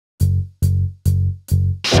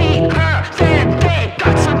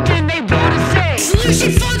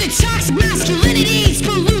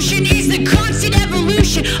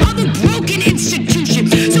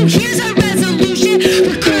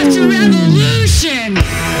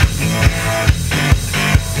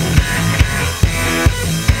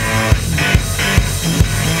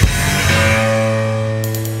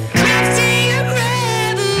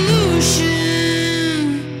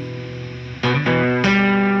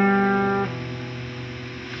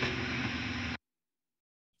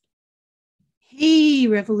Hey,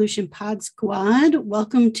 Revolution Pod Squad.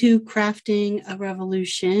 Welcome to Crafting a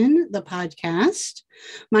Revolution, the podcast.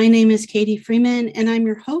 My name is Katie Freeman, and I'm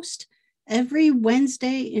your host. Every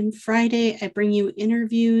Wednesday and Friday, I bring you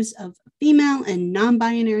interviews of female and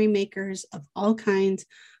non-binary makers of all kinds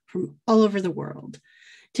from all over the world.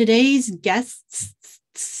 Today's guests,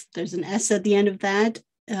 there's an S at the end of that,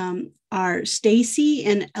 are Stacy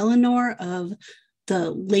and Eleanor of the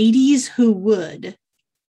Ladies Who Wood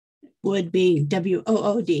being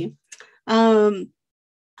WOOD.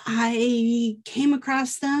 I came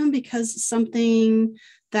across them because something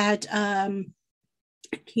that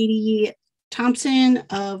Katie Thompson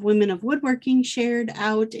of Women of Woodworking shared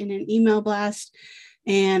out in an email blast.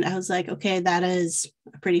 And I was like, okay, that is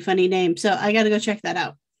a pretty funny name. So I got to go check that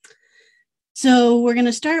out. So we're going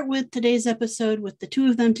to start with today's episode with the two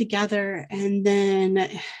of them together. And then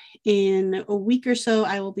in a week or so,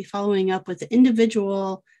 I will be following up with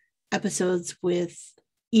individual episodes with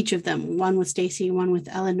each of them, one with Stacy, one with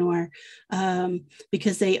Eleanor,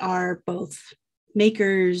 because they are both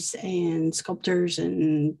makers and sculptors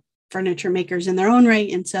and furniture makers in their own right.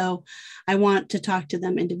 And so I want to talk to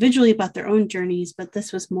them individually about their own journeys, but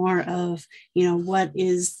this was more of, what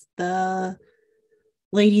is the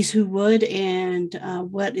Ladies Who Would and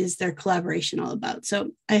what is their collaboration all about.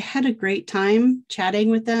 So I had a great time chatting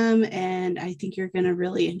with them, and I think you're going to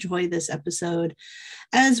really enjoy this episode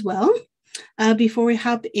as well. Before we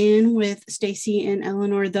hop in with Stacy and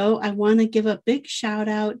Eleanor, though, I want to give a big shout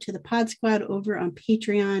out to the Pod Squad over on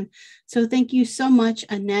Patreon. So thank you so much,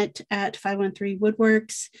 Annette at 513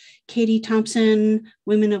 Woodworks, Katie Thompson,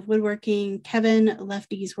 Women of Woodworking, Kevin,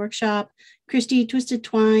 Lefty's Workshop, Christy, Twisted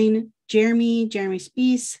Twine, Jeremy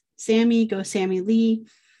Speece, Sammy, Go Sammy Lee,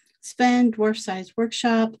 Sven, Dwarf Size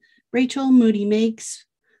Workshop, Rachel, Moody Makes,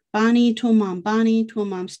 Bonnie,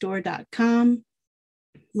 toolmomstore.com,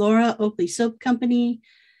 Laura, Oakley Soap Company,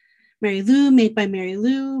 Mary Lou, Made by Mary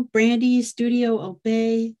Lou, Brandy, Studio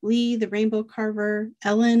Obey, Lee, The Rainbow Carver,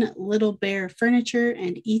 Ellen, Little Bear Furniture,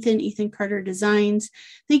 and Ethan Carter Designs.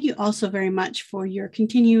 Thank you also very much for your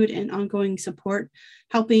continued and ongoing support,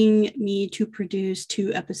 helping me to produce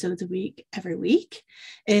 2 episodes a week every week.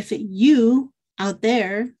 If you out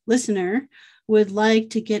there, listener, would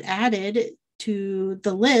like to get added to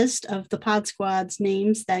the list of the Pod Squad's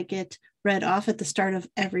names that get read off at the start of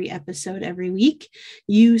every episode every week,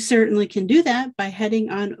 you certainly can do that by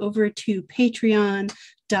heading on over to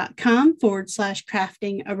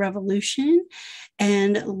patreon.com/crafting a revolution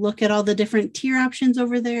and look at all the different tier options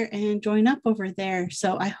over there and join up over there.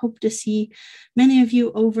 So I hope to see many of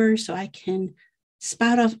you over so I can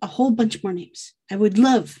spout off a whole bunch more names. I would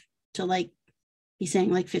love to be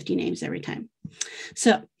saying 50 names every time.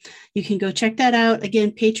 So you can go check that out.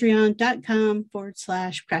 Again,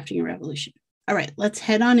 patreon.com/crafting a revolution. All right, let's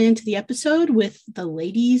head on into the episode with the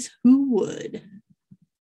Ladies Who Would.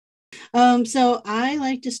 So I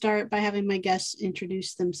like to start by having my guests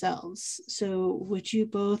introduce themselves. So would you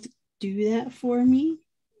both do that for me?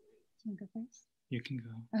 Can I go first? You can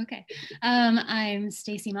go. Okay. I'm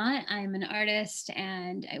Stacy Motte. I'm an artist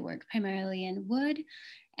and I work primarily in wood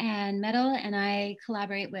and metal, and I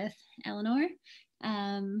collaborate with Eleanor.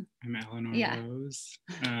 I'm Eleanor Rose.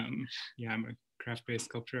 I'm a craft-based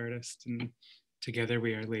sculpture artist, and together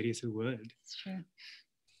we are Ladies Who Would. That's true.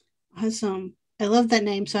 Awesome. I love that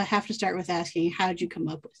name, so I have to start with asking, how did you come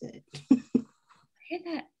up with it?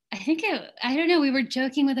 I don't know, we were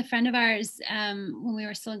joking with a friend of ours when we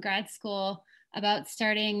were still in grad school about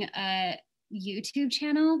starting a YouTube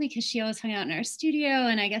channel, because she always hung out in our studio,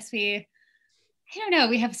 and I guess we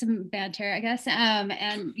have some banter, I guess.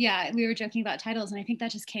 And yeah, we were joking about titles, and I think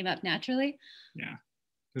that just came up naturally. Yeah.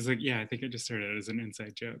 It was I think it just started as an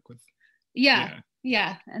inside joke with. Yeah.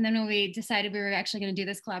 And then when we decided we were actually going to do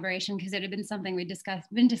this collaboration, because it had been something we'd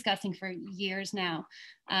been discussing for years now,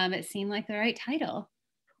 it seemed like the right title.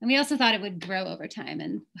 And we also thought it would grow over time,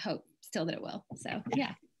 and hope still that it will. So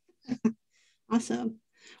yeah. Awesome.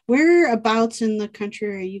 Whereabouts in the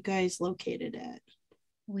country are you guys located at?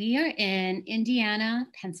 We are in Indiana,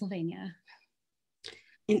 Pennsylvania.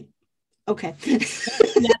 Okay.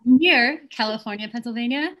 Here, California,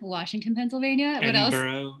 Pennsylvania, Washington, Pennsylvania. What else?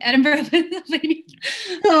 Edinburgh, Pennsylvania.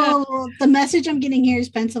 So the message I'm getting here is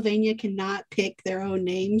Pennsylvania cannot pick their own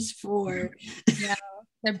names for. Yeah,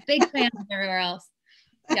 they're big fans of everywhere else.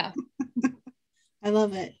 Yeah. I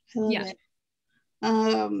love it.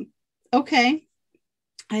 Okay.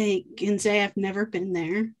 I can say I've never been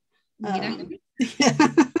there.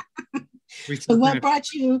 So what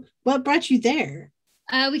brought you there?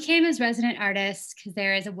 We came as resident artists because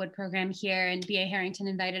there is a wood program here, and BA Harrington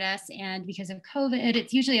invited us. And because of COVID,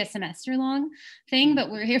 it's usually a semester long thing,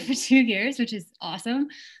 but we're here for 2 years, which is awesome.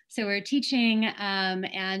 So we're teaching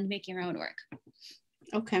and making our own work.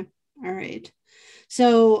 Okay. All right.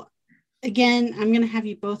 So again, I'm going to have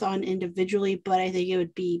you both on individually, but I think it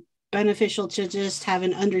would be beneficial to just have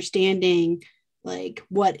an understanding, like,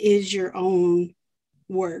 what is your own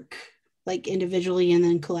work, like individually and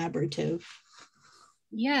then collaborative.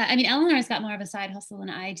 Yeah, I mean, Eleanor's got more of a side hustle than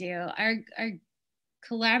I do. Our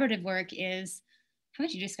collaborative work is, how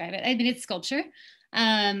would you describe it? I mean, it's sculpture,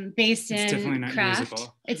 based it's definitely in not craft.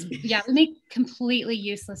 Usable. It's, yeah, we make completely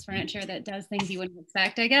useless furniture that does things you wouldn't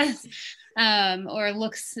expect, I guess, or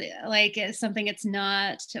looks like it's something it's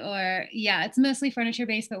not, or yeah, it's mostly furniture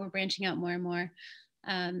based, but we're branching out more and more.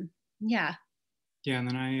 Yeah. Yeah, and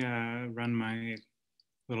then I run my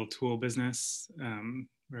little tool business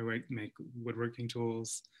where I make woodworking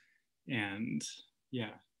tools, and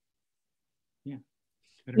yeah.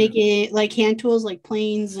 Making like hand tools, like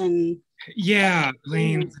planes and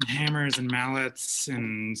planes and hammers and mallets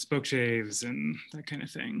and spoke shaves and that kind of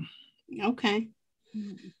thing. Okay.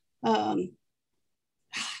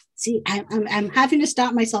 See, I'm having to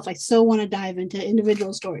stop myself. I so want to dive into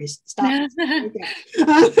individual stories. Stop.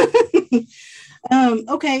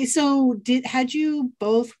 Okay, so had you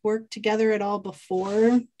both worked together at all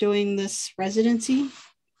before doing this residency?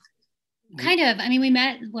 Kind of. I mean, we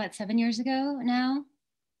met, 7 years ago now?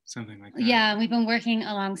 Something like that. Yeah, we've been working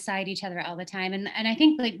alongside each other all the time. And I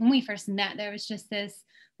think, like, when we first met, there was just this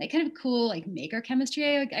like kind of cool like maker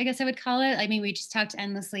chemistry, I guess I would call it. I mean, we just talked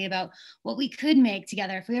endlessly about what we could make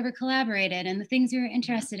together if we ever collaborated and the things we were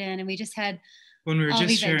interested in. And we just had, when we were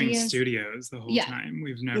just sharing ideas. Studios the whole time,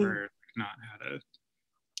 we've never not had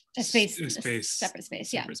a separate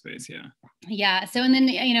space. Yeah. So, and then,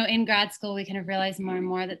 in grad school, we kind of realized more and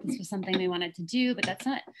more that this was something we wanted to do, but that's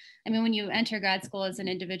not, I mean, when you enter grad school as an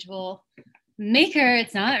individual maker,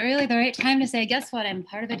 it's not really the right time to say, guess what, I'm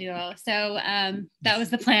part of a duo. So that was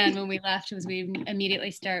the plan when we left, was we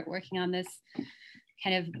immediately start working on this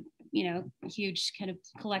kind of, huge kind of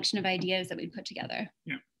collection of ideas that we'd put together.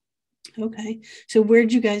 Yeah. Okay. So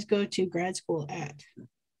where'd you guys go to grad school at?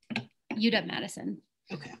 UW-Madison.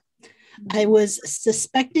 Okay. I was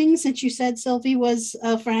suspecting, since you said Sylvie was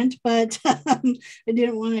a friend, but I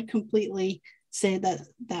didn't want to completely say that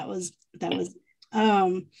was.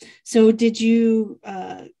 So did you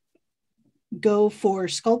go for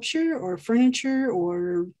sculpture or furniture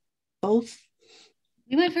or both?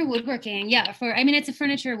 We went for woodworking. Yeah, it's a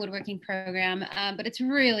furniture woodworking program, but it's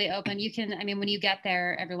really open. You can, when you get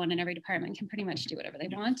there, everyone in every department can pretty much do whatever they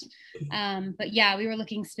want. But yeah, we were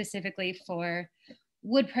looking specifically for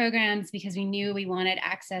wood programs because we knew we wanted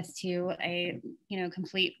access to a,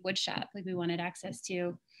 complete wood shop. Like we wanted access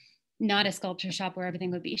to not a sculpture shop where everything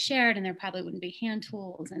would be shared and there probably wouldn't be hand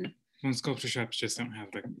tools. And well, sculpture shops just don't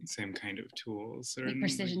have the same kind of tools or like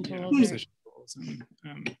precision tools. Precision tools.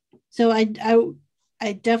 And, so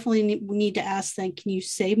I definitely need to ask then, can you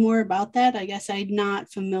say more about that? I guess I'm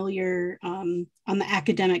not familiar on the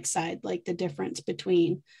academic side, like the difference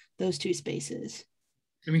between those two spaces.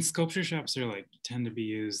 Sculpture shops are tend to be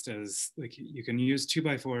used as you can use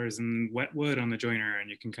 2x4s and wet wood on the joiner,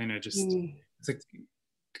 and you can kind of just, it's like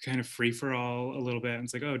kind of free for all a little bit. And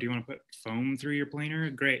it's like, oh, do you want to put foam through your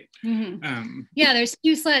planer? Great. Mm-hmm. Yeah, there's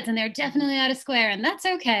 2 slits and they're definitely out of square, and that's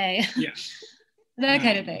okay. Yeah. That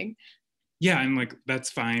kind of thing. Yeah, and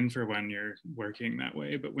that's fine for when you're working that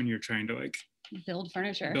way, but when you're trying to build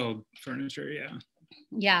furniture, yeah.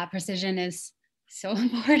 Yeah, precision is so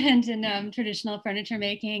important in traditional furniture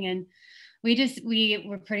making, and we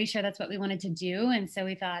were pretty sure that's what we wanted to do, and so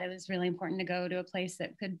we thought it was really important to go to a place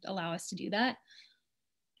that could allow us to do that.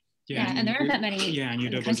 Yeah, and there aren't that many. Yeah, and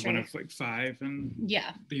UW was one of 5 in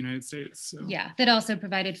the United States. So. Yeah, that also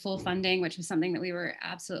provided full funding, which was something that we were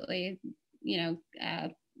absolutely,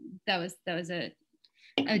 that was a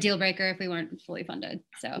deal breaker if we weren't fully funded.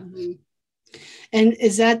 So. Mm-hmm. And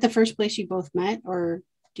is that the first place you both met, or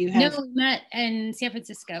do you have? No, we met in San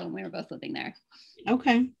Francisco and we were both living there.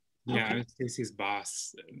 Okay. Yeah, I was Stacy's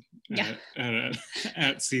boss at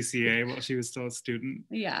CCA while she was still a student.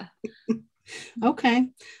 Yeah. Okay.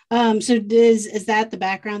 So is that the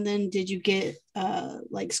background then? Did you get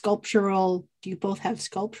sculptural? Do you both have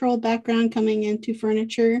sculptural background coming into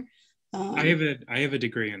furniture? I have a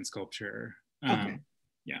degree in sculpture. Okay.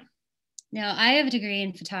 Yeah. No, I have a degree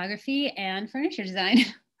in photography and furniture design.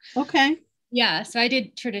 Okay. Yeah, so I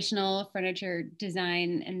did traditional furniture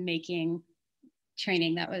design and making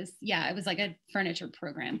training. It was like a furniture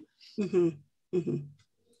program. Mm-hmm. Mm-hmm.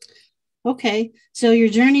 Okay. So your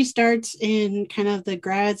journey starts in kind of the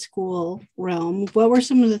grad school realm. What were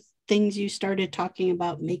some of the things you started talking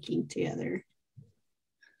about making together?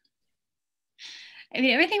 I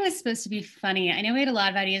mean, everything was supposed to be funny. I know we had a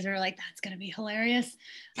lot of ideas. We were like, that's going to be hilarious.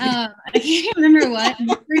 I can't remember what.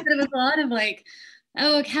 But it was a lot of like,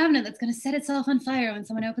 oh, a cabinet that's going to set itself on fire when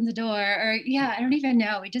someone opens a door. Or yeah, I don't even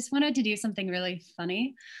know. We just wanted to do something really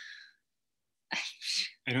funny.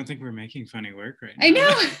 I don't think we're making funny work right now. I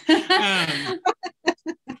know.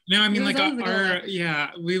 No, I mean, like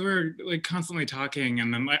we were like constantly talking,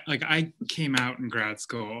 and then like I came out in grad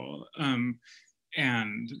school, and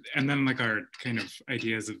then like our kind of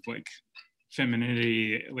ideas of like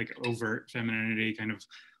femininity, like overt femininity, kind of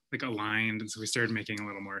like aligned, and so we started making a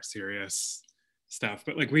little more serious stuff.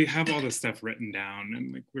 But like we have all this stuff written down,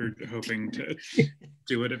 and like we're hoping to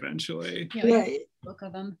do it eventually. Yeah, we have a book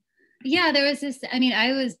of them. Yeah, there was this, I mean,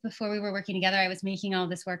 before we were working together, I was making all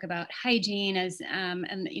this work about hygiene as,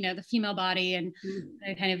 and, you know, the female body and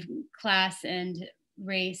the kind of class and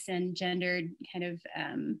race and gendered kind of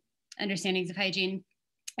understandings of hygiene.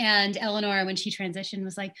 And Eleanor, when she transitioned,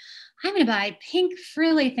 was like, I'm going to buy pink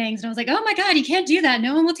frilly things. And I was like, oh my God, you can't do that.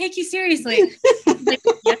 No one will take you seriously. Like,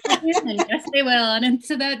 yes, I can, and yes, they will. And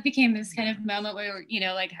so that became this kind of moment where, you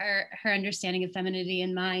know, like her understanding of femininity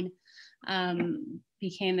and mine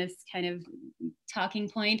became this kind of talking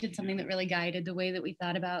point and something that really guided the way that we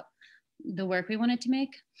thought about the work we wanted to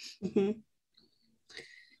make. Mm-hmm.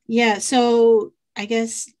 Yeah, so I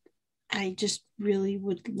guess I just really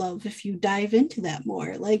would love if you dive into that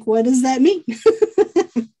more. Like, what does that mean?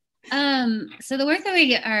 So the work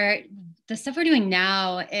that the stuff we're doing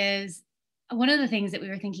now is, one of the things that we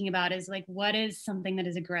were thinking about is like, what is something that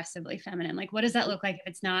is aggressively feminine? Like, what does that look like if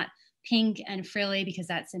it's not pink and frilly because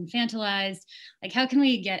that's infantilized? Like, how can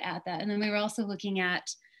we get at that? And then we were also looking at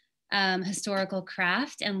historical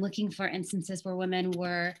craft and looking for instances where women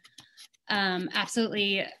were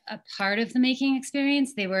absolutely a part of the making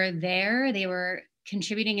experience. They were there, they were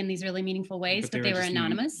contributing in these really meaningful ways, but they were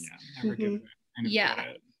anonymous. Never given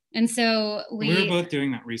credit. And so we were both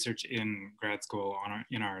doing that research in grad school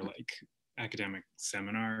in our like academic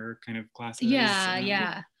seminar kind of classes.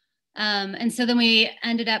 And so then we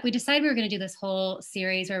decided we were going to do this whole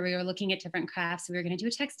series where we were looking at different crafts. We were going to do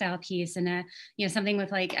a textile piece and something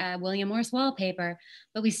with like William Morris wallpaper,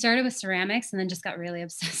 but we started with ceramics and then just got really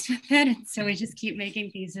obsessed with it. And so we just keep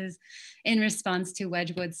making pieces in response to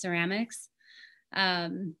Wedgwood ceramics. Not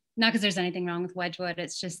because there's anything wrong with Wedgwood.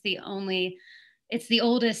 It's just it's the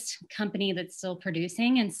oldest company that's still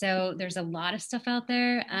producing. And so there's a lot of stuff out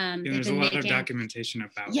there. There's a lot of documentation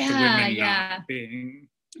about the women not being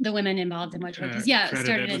the women involved in Woodwork. It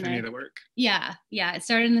started in any of the work. It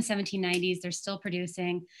started in the 1790s. They're still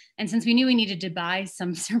producing. And since we knew we needed to buy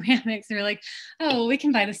some ceramics, we were like, oh, well, we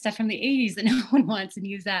can buy the stuff from the 80s that no one wants and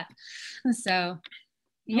use that. So,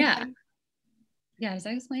 yeah. Okay. Yeah, does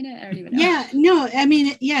that explain it? I don't even know. Yeah, no, I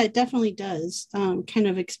mean, it definitely does. Kind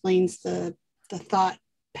of explains the thought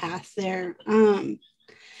path there. And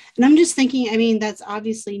I'm just thinking, I mean, that's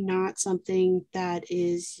obviously not something that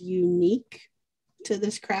is unique to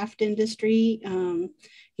this craft industry.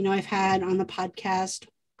 I've had on the podcast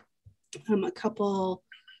a couple,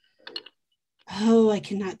 I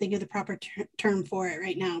cannot think of the proper term for it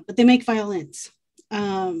right now, but they make violins.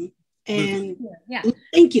 And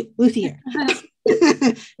thank you, luthier.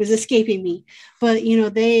 It was escaping me, but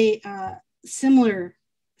they similar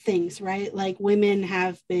things, right? Like women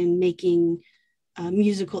have been making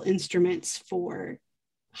musical instruments for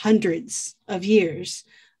hundreds of years,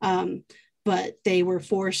 but they were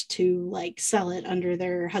forced to like sell it under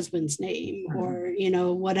their husband's name, or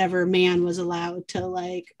whatever man was allowed to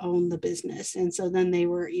like own the business, and so then they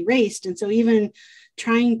were erased. And so even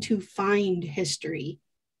trying to find history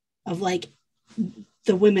of like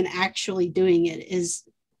the women actually doing it is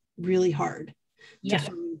really hard to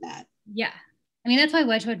find that. Yeah. I mean, that's why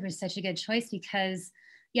Wedgwood was such a good choice, because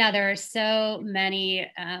there are so many,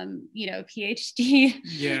 PhD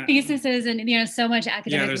theses and, so much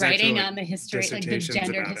academic writing on the history, like the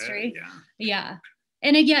gender history.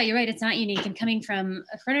 And you're right. It's not unique. And coming from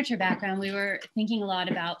a furniture background, we were thinking a lot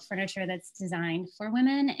about furniture that's designed for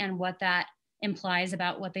women and what that implies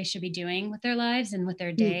about what they should be doing with their lives and with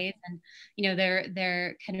their days and,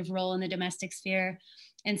 their kind of role in the domestic sphere.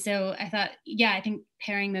 And so I thought, I think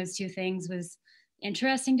pairing those two things was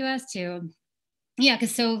interesting to us too. Yeah,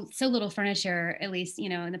 because so little furniture, at least,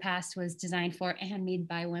 in the past, was designed for and made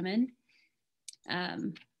by women.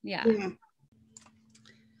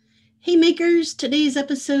 Hey makers, today's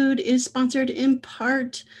episode is sponsored in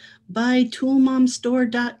part by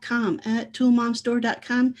toolmomstore.com. At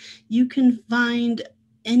toolmomstore.com, you can find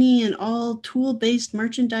any and all tool-based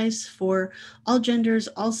merchandise for all genders,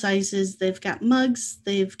 all sizes. They've got mugs,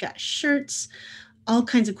 they've got shirts, all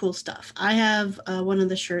kinds of cool stuff. I have one of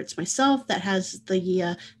the shirts myself that has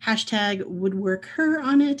the hashtag Woodwork Her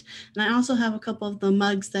on it. And I also have a couple of the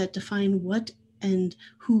mugs that define what and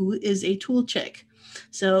who is a tool chick.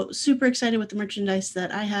 So super excited with the merchandise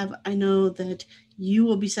that I have. I know that you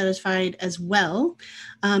will be satisfied as well.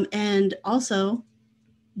 And also,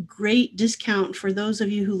 great discount for those of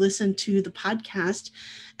you who listen to the podcast.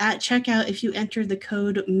 At checkout, if you enter the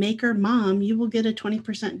code MAKERMOM, you will get a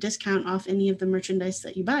 20% discount off any of the merchandise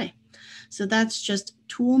that you buy. So that's just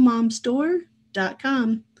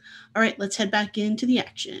toolmomstore.com. All right, let's head back into the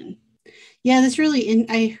action. Yeah, that's really, and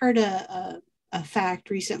I heard a fact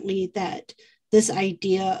recently that this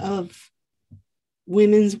idea of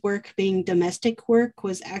women's work being domestic work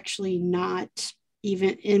was actually not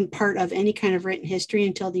even in part of any kind of written history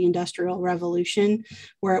until the Industrial Revolution,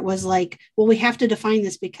 where it was like, well, we have to define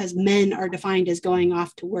this because men are defined as going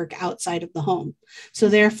off to work outside of the home. So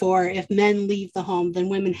therefore, if men leave the home, then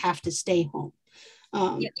women have to stay home.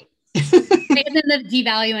 And then the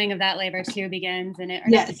devaluing of that labor too begins, and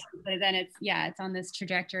yes. But then it's on this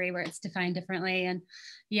trajectory where it's defined differently. And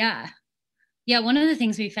one of the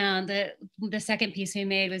things we found, the second piece we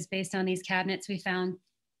made was based on these cabinets we found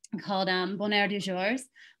called Bonheur du Jour,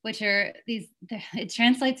 which are it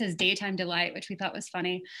translates as daytime delight, which we thought was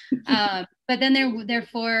funny. But then they're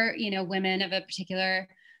for, women of a particular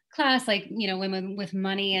class, like, women with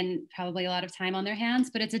money and probably a lot of time on their hands.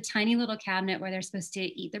 But it's a tiny little cabinet where they're supposed to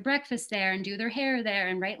eat their breakfast there and do their hair there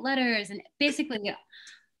and write letters. And basically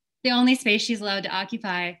the only space she's allowed to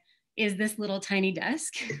occupy is this little tiny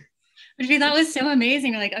desk. Which we thought was so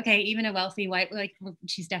amazing. We're like, okay, even a wealthy white, like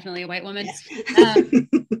she's definitely a white woman,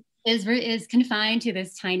 is confined to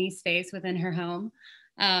this tiny space within her home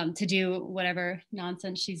to do whatever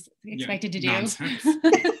nonsense she's expected to do.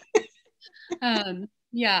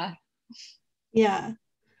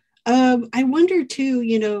 I wonder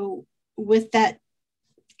too, with that,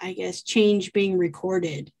 I guess, change being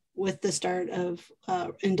recorded with the start of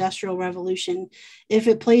Industrial Revolution, if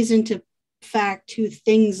it plays into fact to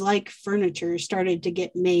things like furniture started to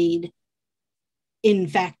get made in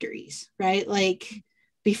factories, right? Like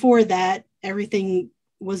before that, everything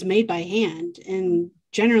was made by hand, and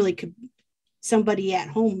generally somebody at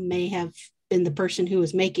home may have been the person who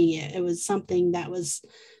was making it. It was something that was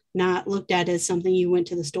not looked at as something you went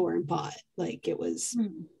to the store and bought. Like it was,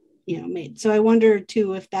 made. So I wonder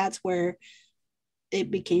too if that's where it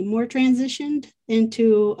became more transitioned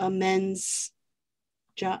into a men's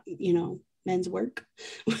job, men's work.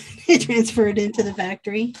 It transferred into the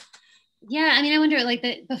factory. Yeah, I mean, I wonder, like,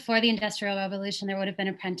 that before the Industrial Revolution, there would have been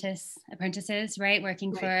apprentices, right,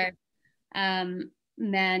 working for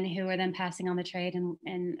men who were then passing on the trade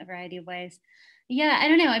in a variety of ways. Yeah, I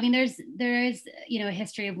don't know. I mean, there is a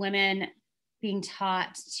history of young women being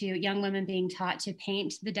taught to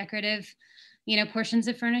paint the decorative, portions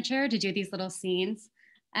of furniture, to do these little scenes,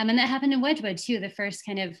 and that happened in Wedgwood too. The first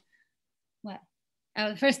kind of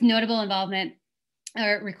the first notable involvement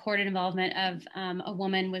or recorded involvement of a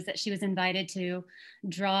woman was that she was invited to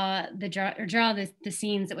draw the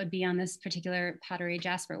scenes that would be on this particular pottery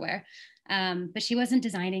jasperware. But she wasn't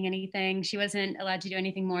designing anything. She wasn't allowed to do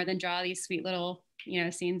anything more than draw these sweet little,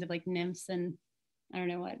 scenes of like nymphs and I don't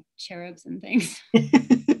know what, cherubs and things.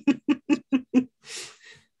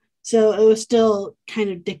 So it was still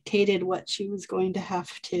kind of dictated what she was going to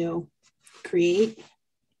have to create.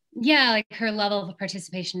 Yeah, like her level of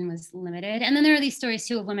participation was limited. And then there are these stories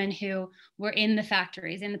too of women who were in the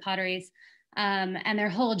factories, in the potteries, and their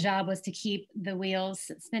whole job was to keep the wheels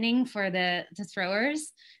spinning for the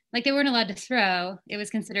throwers. Like they weren't allowed to throw. It was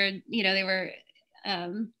considered, they were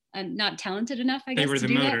not talented enough, I guess. They were the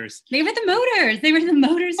motors. They were the motors. They were the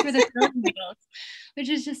motors for the throwing wheels, which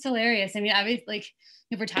is just hilarious. I mean, I was like,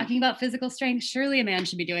 if we're talking about physical strength, surely a man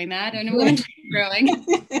should be doing that, and a woman should be throwing.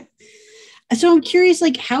 So I'm curious,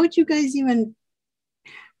 like, how did you guys even,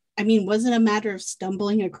 I mean, was it a matter of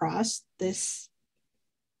stumbling across this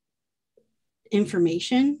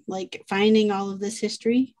information, like finding all of this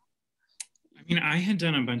history? I mean, I had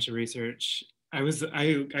done a bunch of research. I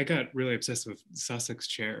got really obsessed with Sussex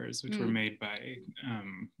chairs, which were made by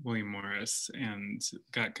William Morris, and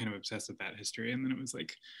got kind of obsessed with that history. And then it was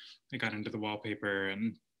like, I got into the wallpaper,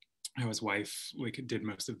 and his wife did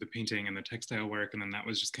most of the painting and the textile work, and then that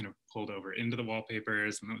was just kind of pulled over into the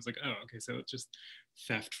wallpapers, and I was like, oh, okay, so it's just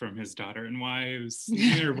theft from his daughter and wives,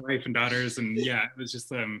 or wife and daughters, and yeah, it was just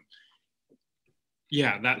that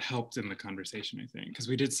helped in the conversation, I think, because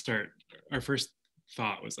we did start. Our first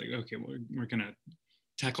thought was like, okay, well, we're gonna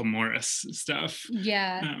tackle Morris stuff.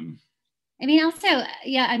 Yeah. I mean, also,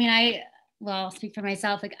 yeah, I mean, well, I'll speak for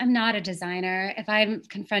myself. Like, I'm not a designer. If I'm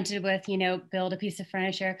confronted with, build a piece of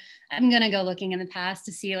furniture, I'm going to go looking in the past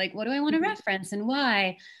to see, like, what do I want to reference and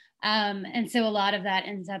why? And so a lot of that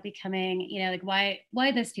ends up becoming, like,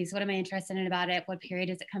 why this piece? What am I interested in about it? What period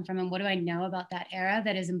does it come from? And what do I know about that era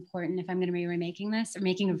that is important if I'm going to be remaking this or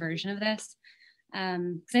making a version of this?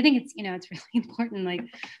 Because I think it's, it's really important. Like,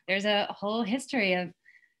 there's a whole history of,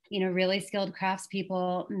 really skilled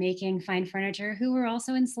craftspeople making fine furniture who were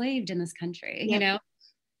also enslaved in this country,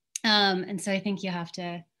 and so I think you have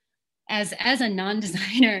to, as a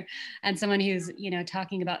non-designer and someone who's,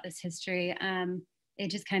 talking about this history, it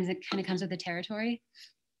just kind of comes with the territory.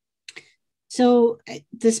 So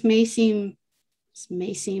this may seem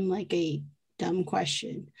like a dumb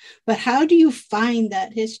question, but how do you find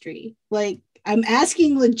that history? Like, I'm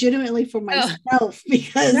asking legitimately for myself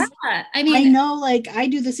because I mean, I know, like, I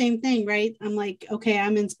do the same thing, right? I'm like, okay,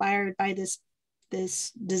 I'm inspired by this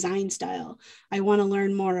design style. I want to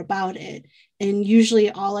learn more about it. And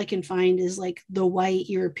usually all I can find is like the white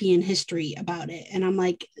European history about it. And I'm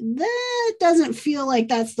like, that doesn't feel like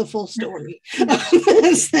that's the full story of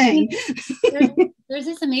this thing. There's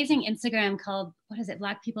this amazing Instagram called, what is it?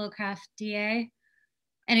 Black People Craft DA.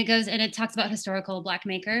 And it talks about historical Black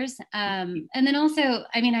makers. And then also,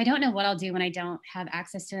 I mean, I don't know what I'll do when I don't have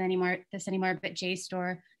access to this anymore, but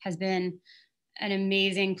JSTOR has been an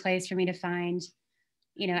amazing place for me to find,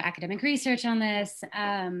 academic research on this.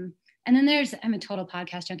 And then I'm a total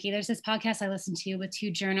podcast junkie. There's this podcast I listen to with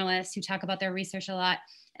two journalists who talk about their research a lot.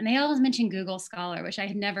 And they always mention Google Scholar, which I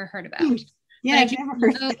had never heard about. Yeah, I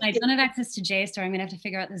don't have access to JSTOR. I'm gonna have to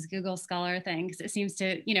figure out this Google Scholar thing because it seems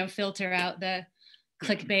to, filter out the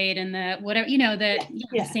clickbait and the whatever, the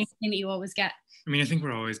same thing that you always get. I mean, I think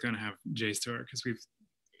we're always going to have JSTOR because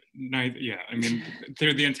I mean,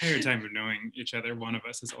 through the entire time of knowing each other, one of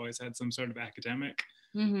us has always had some sort of academic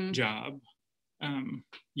job.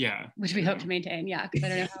 Which we hope to maintain, because I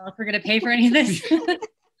don't know how else we're going to pay for any of this.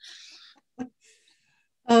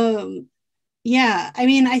 I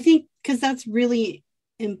mean, I think because that's really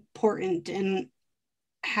important, and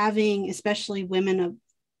having especially women of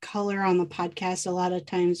color on the podcast, a lot of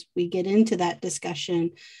times we get into that discussion,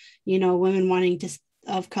 women wanting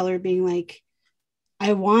of color being like,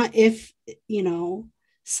 I want, if,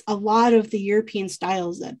 a lot of the European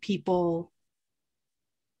styles that people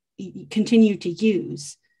continue to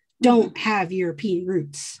use don't have European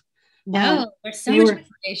roots. No, there's so much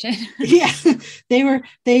information. Yeah,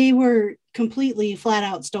 they were completely flat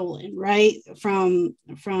out stolen, right, from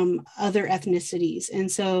other ethnicities.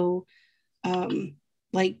 And so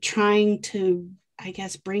like trying to, I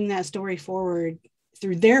guess, bring that story forward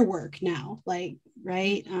through their work now, like,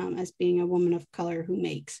 right, as being a woman of color who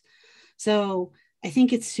makes. So I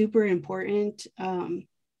think it's super important.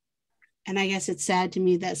 And I guess it's sad to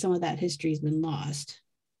me that some of that history has been lost.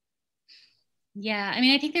 Yeah, I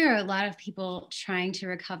mean, I think there are a lot of people trying to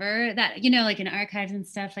recover that, like in archives and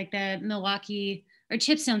stuff, like the Milwaukee or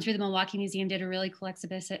Chipstone through the Milwaukee Museum did a really cool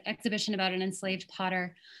exhibition about an enslaved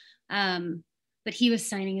potter. But he was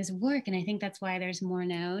signing his work, and I think that's why there's more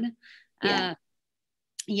known. And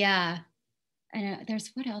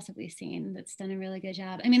there's, what else have we seen that's done a really good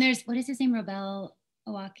job? I mean, there's, what is his name? Robel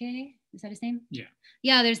Owake? Is that his name?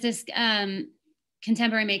 Yeah, there's this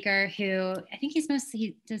contemporary maker who, I think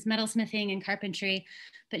he does metalsmithing and carpentry,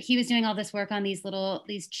 but he was doing all this work on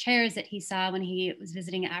these chairs that he saw when he was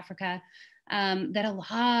visiting Africa, that a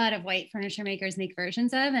lot of white furniture makers make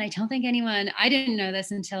versions of. And I don't think I didn't know this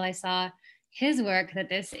until I saw his work, that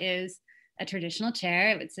this is a traditional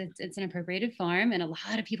chair. It's an appropriated form, and a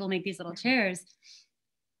lot of people make these little chairs.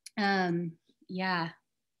 I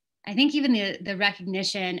think even the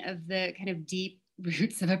recognition of the kind of deep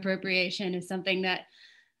roots of appropriation is something that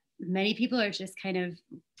many people are just kind of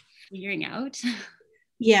figuring out.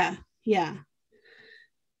 Yeah. I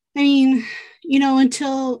mean,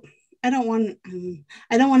 until I don't want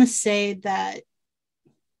to say that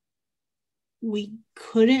we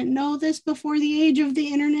couldn't know this before the age of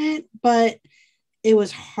the internet, but it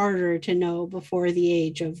was harder to know before the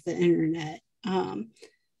age of the internet.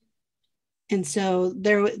 And so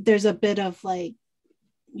there's a bit of like,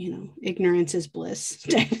 ignorance is bliss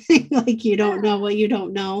type thing. Like, you don't know what you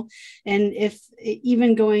don't know. And if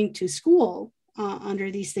even going to school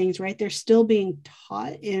under these things, right, they're still being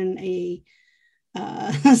taught in a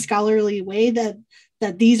scholarly way that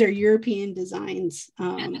these are European designs.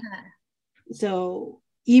 So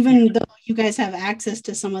even though you guys have access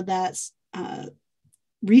to some of that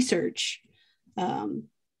research,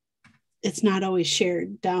 it's not always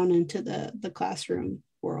shared down into the classroom.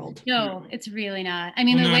 world. No, it's really not. I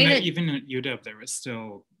mean, well, the way that even at UW, there was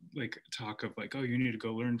still like talk of like, oh, you need to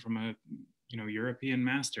go learn from a European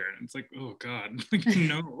master, and it's like, oh God, like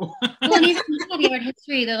no. well, and even the art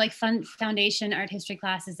history, the like fun foundation art history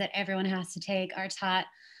classes that everyone has to take are taught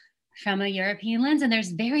from a European lens, and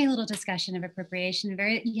there's very little discussion of appropriation.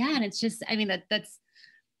 And it's just, I mean,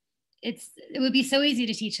 it would be so easy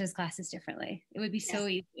to teach those classes differently. It would be so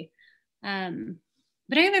easy.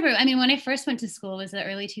 But I remember, I mean, when I first went to school, it was the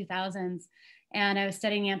early 2000s, and I was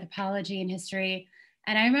studying anthropology and history.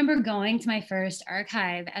 And I remember going to my first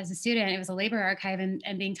archive as a student. It was a labor archive, and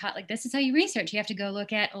being taught, like, this is how you research. You have to go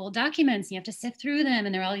look at old documents, and you have to sift through them.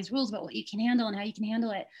 And there are all these rules about what you can handle and how you can handle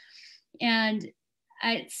it. And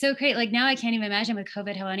it's so great. Like, now I can't even imagine with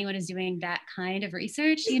COVID how anyone is doing that kind of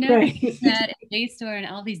research, Right. That JSTOR and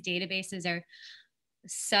all these databases are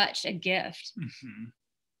such a gift. Mm-hmm.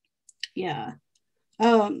 Yeah.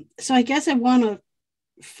 So I guess I want to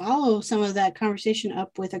follow some of that conversation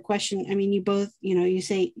up with a question. I mean, you both, you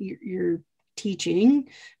say you're teaching.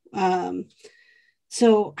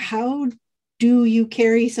 So how do you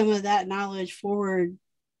carry some of that knowledge forward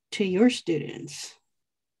to your students?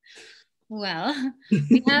 Well,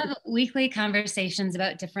 we have weekly conversations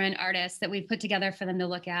about different artists that we've put together for them to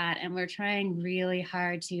look at. And we're trying really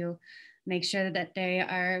hard to make sure that they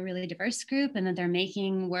are a really diverse group and that they're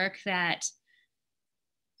making work that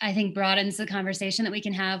I think broadens the conversation that we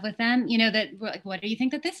can have with them. That like, what do you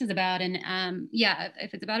think that this is about? And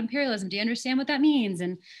if it's about imperialism, do you understand what that means?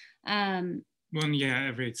 And well, yeah,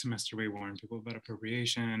 every semester we warn people about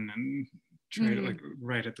appropriation and try to like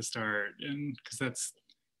right at the start, and because that's,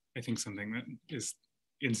 I think, something that is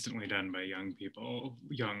instantly done by young people,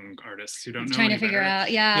 young artists who don't know. Trying to figure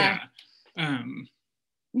out, yeah.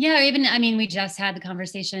 Yeah, even, I mean, we just had the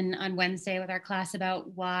conversation on Wednesday with our class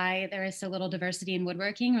about why there is so little diversity in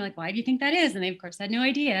woodworking. We're like, why do you think that is? And they, of course, had no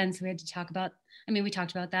idea. And so we had to talk about, we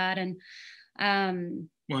talked about that. And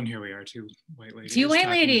well, and here we are, two white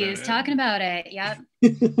ladies talking about it. Yeah.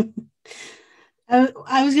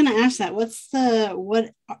 I was going to ask that.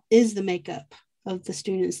 What is the makeup of the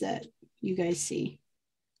students that you guys see?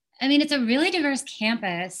 I mean, it's a really diverse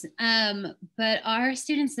campus, but our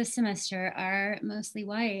students this semester are mostly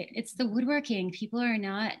white. It's the woodworking. People are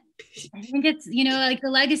not, I think it's, like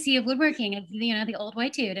the legacy of woodworking, of, the old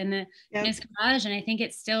white dude and the his garage. And I think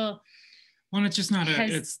it's still, well, it's just not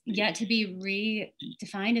it's yet to be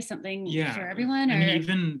redefined as something for everyone, or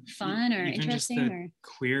even fun or even interesting,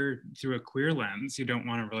 through a queer lens. You don't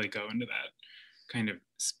want to really go into that kind of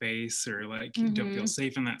space, or like you don't feel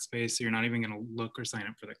safe in that space, so you're not even going to look or sign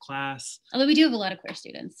up for the class. Although we do have a lot of queer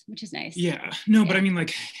students, which is nice. But I mean,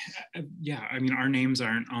 like, our names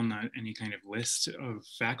aren't on any kind of list of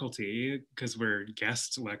faculty because we're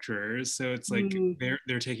guest lecturers, so it's like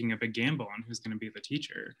they're taking a big gamble on who's going to be the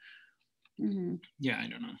teacher. I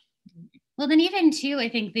don't know. Well, then even too, I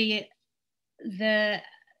think the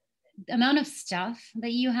amount of stuff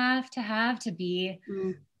that you have to be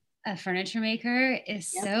a furniture maker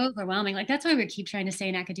is so overwhelming. Like, that's why we keep trying to stay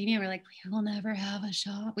in academia. We're like, we will never have a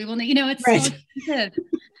shop. We will, it's so expensive.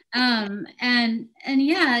 And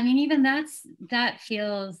yeah, I mean, even that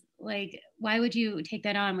feels like, why would you take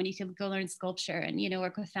that on when you could go learn sculpture and,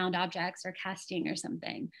 work with found objects or casting or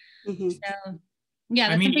something? So yeah,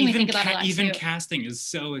 that's something we think about a lot even too. Casting is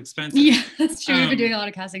so expensive. Yeah, that's true. We've been doing a lot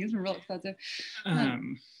of casting. It's been real expensive. I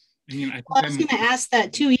was going to ask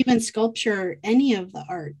that too. Even sculpture, any of the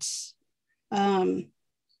arts, how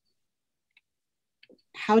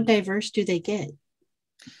diverse do they get?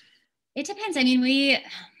 It depends. I mean,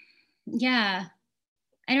 I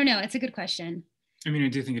don't know. It's a good question. I mean, I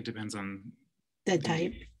do think it depends on the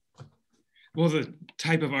type. Well, the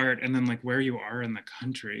type of art, and then like where you are in the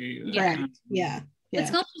country. But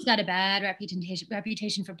sculpture's got a bad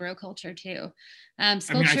reputation for bro culture too.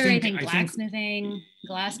 Sculpture, I think blacksmithing,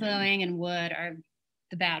 glass blowing, and wood are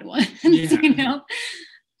the bad ones.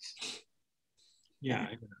 Yeah,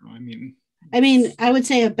 I don't know. I mean, I would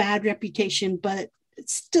say a bad reputation, but it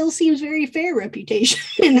still seems very fair reputation.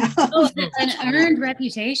 It's an earned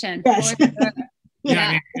reputation. Yes. For sure.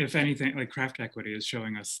 Yeah, if anything, like Craft Equity is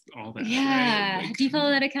showing us all that. Yeah. Right? Like, do you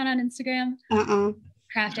follow that account on Instagram?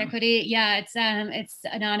 Craft Equity. Yeah, it's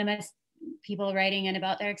anonymous people writing in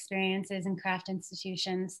about their experiences in craft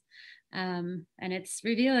institutions. And it's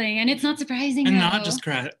revealing, and it's not surprising. And not just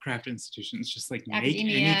craft institutions, just like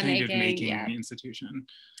any kind of making institution.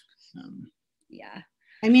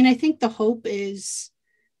 I mean, I think the hope is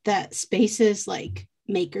that spaces like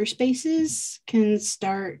maker spaces can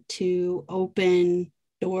start to open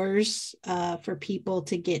doors for people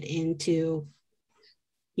to get into,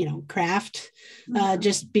 craft,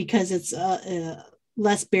 just because it's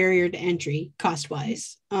less barrier to entry cost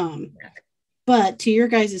wise. But to your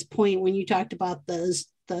guys' point, when you talked about the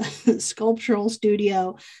sculptural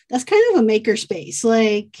studio, that's kind of a maker space.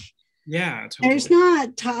 Like, yeah, totally. There's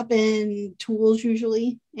not top end tools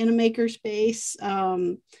usually in a maker space,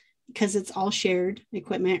 because it's all shared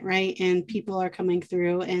equipment, right? And people are coming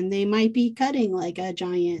through and they might be cutting like a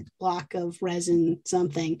giant block of resin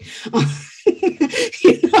something.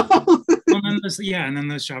 And then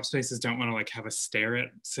those shop spaces don't want to like have a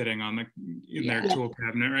Starrett sitting on their tool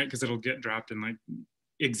cabinet, right? Because it'll get dropped in like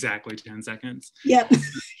exactly 10 seconds. Yep.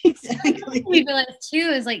 Exactly. We realized too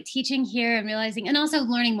is like teaching here and realizing, and also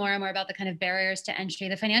learning more and more about the kind of barriers to entry,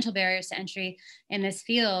 the financial barriers to entry in this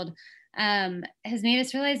field, has made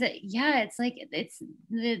us realize that, it's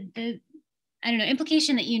the I don't know,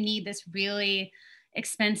 implication that you need this really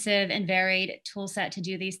expensive and varied tool set to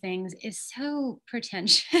do these things is so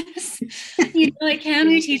pretentious. Like, can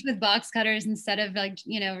we teach with box cutters instead of like,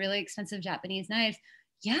 really expensive Japanese knives?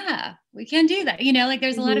 Yeah, we can do that. Like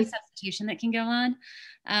there's a lot of substitution that can go on.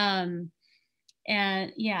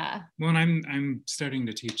 And yeah. Well, and I'm starting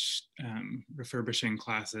to teach refurbishing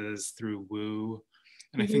classes through Woo.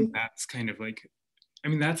 And I think that's kind of like,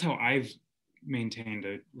 that's how I've maintained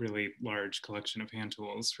a really large collection of hand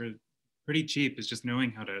tools for pretty cheap, is just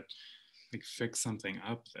knowing how to like fix something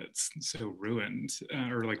up that's so ruined,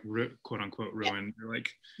 or like quote unquote ruined, or like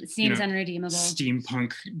it seems unredeemable,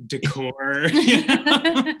 steampunk decor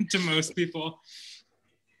to most people.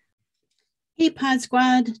 Hey Pod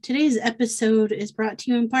Squad, today's episode is brought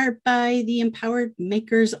to you in part by the Empowered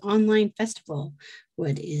Makers Online Festival.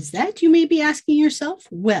 What is that, you may be asking yourself?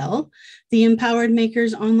 Well, the Empowered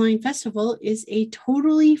Makers Online Festival is a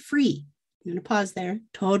totally free, I'm going to pause there,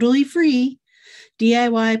 totally free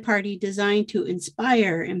DIY party designed to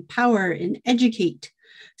inspire, empower, and educate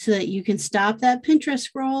so that you can stop that Pinterest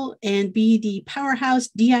scroll and be the powerhouse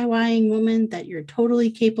DIYing woman that you're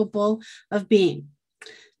totally capable of being.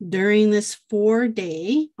 During this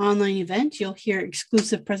 4-day online event, you'll hear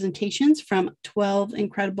exclusive presentations from 12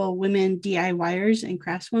 incredible women DIYers and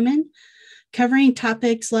craftswomen, covering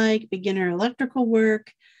topics like beginner electrical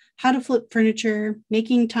work, how to flip furniture,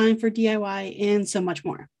 making time for DIY, and so much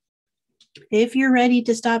more. If you're ready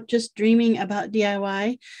to stop just dreaming about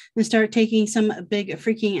DIY and start taking some big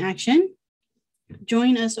freaking action,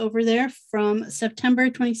 join us over there from September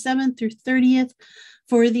 27th through 30th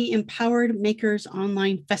for the Empowered Makers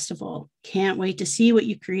Online Festival. Can't wait to see what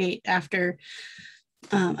you create after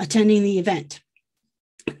attending the event.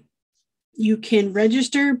 You can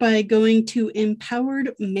register by going to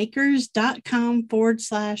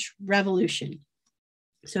empoweredmakers.com/revolution.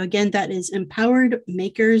 So again, that is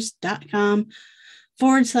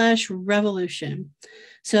empoweredmakers.com/revolution.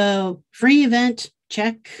 So free event,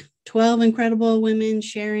 check. 12 incredible women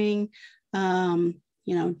sharing,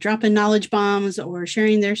 dropping knowledge bombs or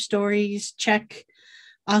sharing their stories, check.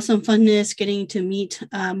 Awesome funness, getting to meet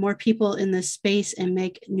more people in this space and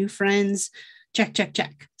make new friends,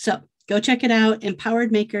 check. So go check it out,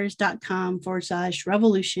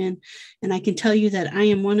 empoweredmakers.com/revolution. And I can tell you that I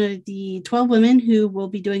am one of the 12 women who will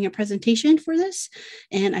be doing a presentation for this.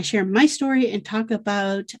 And I share my story and talk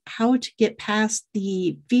about how to get past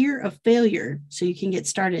the fear of failure so you can get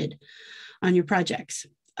started on your projects.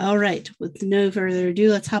 All right, with no further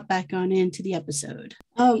ado, let's hop back on into the episode.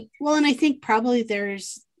 Well, and I think probably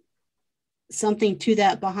there's something to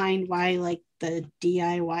that behind why like the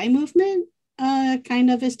DIY movement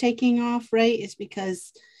kind of is taking off, right? Is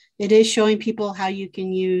because it is showing people how you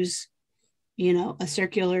can use, a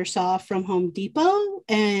circular saw from Home Depot.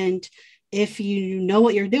 And if you know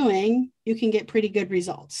what you're doing, you can get pretty good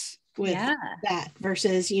results with that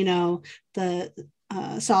versus, the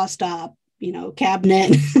saw stop,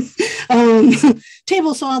 cabinet,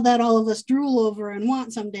 table saw that all of us drool over and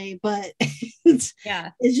want someday, but it's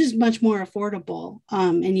just much more affordable.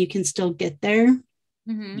 And you can still get there.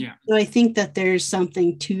 Mm-hmm. Yeah. So I think that there's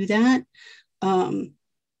something to that.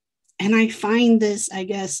 And I find this, I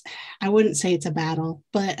guess, I wouldn't say it's a battle,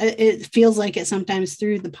 but it feels like it sometimes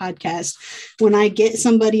through the podcast when I get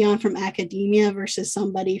somebody on from academia versus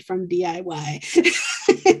somebody from DIY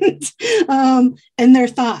and their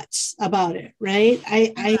thoughts about it, right?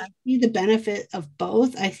 I see the benefit of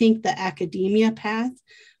both. I think the academia path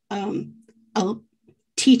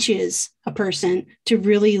teaches a person to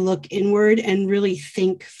really look inward and really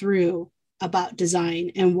think through about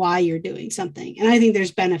design and why you're doing something. And I think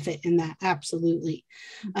there's benefit in that. Absolutely.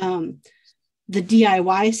 The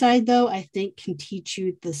DIY side though, I think can teach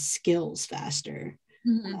you the skills faster.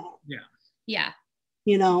 Mm-hmm. Yeah.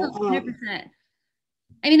 100%.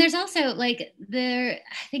 I mean, there's also like I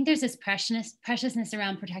think there's this preciousness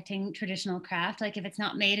around protecting traditional craft. Like if it's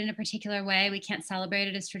not made in a particular way, we can't celebrate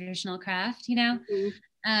it as traditional craft, you know? Mm-hmm.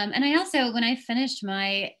 And I also, when I finished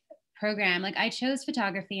my program, like I chose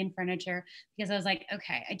photography and furniture because I was like,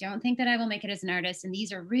 okay, I don't think that I will make it as an artist. And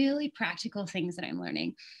these are really practical things that I'm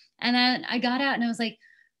learning. And then I got out and I was like,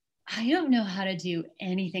 I don't know how to do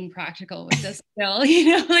anything practical with this skill,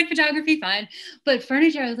 you know, like photography, fine. But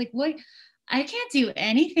furniture, I was like, what? I can't do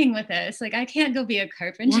anything with this. Like I can't go be a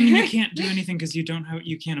carpenter. Well, I mean, you can't do anything because you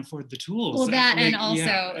can't afford the tools. Well, that like,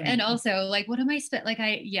 and also like, what am I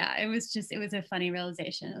it was a funny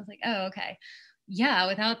realization. I was like, oh, okay. Yeah.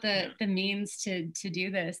 Without the means to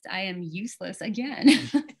do this, I am useless again.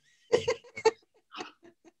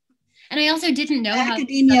 And I also didn't know how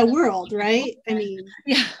academia world, right? I mean,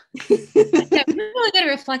 yeah. I'm really good at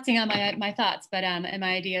reflecting on my thoughts, but and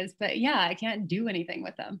my ideas, but yeah, I can't do anything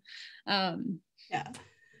with them. Yeah.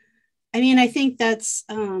 I mean, I think that's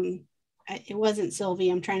it wasn't Sylvie.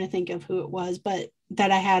 I'm trying to think of who it was, but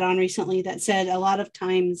that I had on recently that said a lot of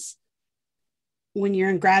times when you're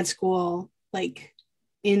in grad school, like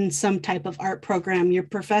in some type of art program, your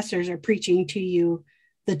professors are preaching to you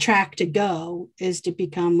the track to go is to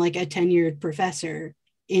become like a tenured professor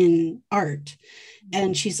in art.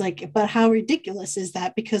 And she's like, but how ridiculous is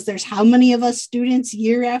that? Because there's how many of us students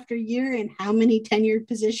year after year, and how many tenured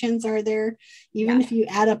positions are there? Even if you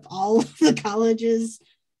add up all of the colleges,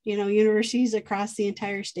 you know, universities across the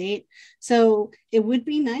entire state. So it would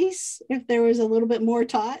be nice if there was a little bit more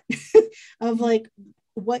taught of like,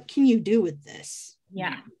 what can you do with this?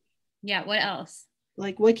 Yeah. What else?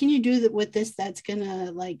 Like, what can you do with this that's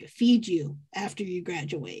gonna like feed you after you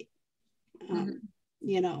graduate?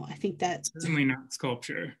 You know, I think that's certainly not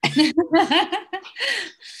sculpture.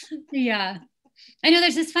 Yeah, I know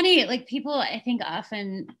there's this funny, like people I think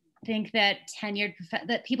often think that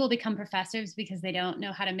that people become professors because they don't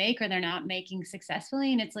know how to make or they're not making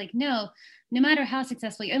successfully, and it's like no matter how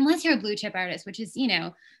successful unless you're a blue chip artist, which is, you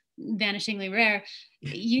know, vanishingly rare,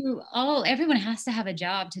 everyone has to have a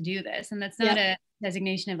job to do this, and that's not a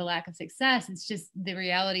designation of a lack of success. It's just the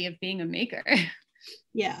reality of being a maker.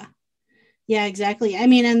 Yeah, exactly. I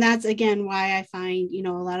mean, and that's again why I find, you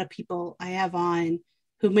know, a lot of people I have on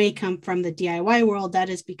who may come from the DIY world, that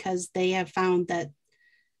is because they have found that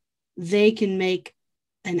they can make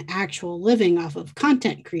an actual living off of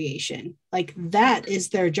content creation. Like that is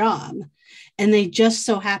their job. And they just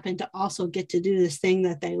so happen to also get to do this thing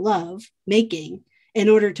that they love making in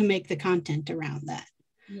order to make the content around that.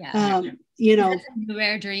 Yeah. You know, is that the new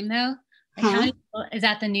rare dream though? Like is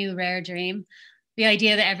that the new rare dream? The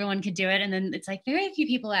idea that everyone could do it, and then it's like very few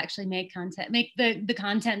people actually make the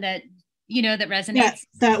content that, you know, that resonates. Yeah,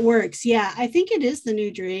 that works. Yeah, I think it is the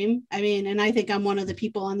new dream. I mean, and I think I'm one of the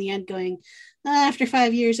people on the end going, after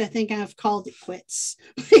 5 years, I think I've called it quits.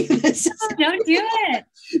 Don't do it.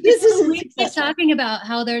 This is we keep talking about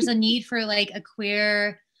how there's a need for like a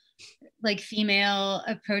queer, like female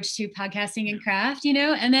approach to podcasting and craft, you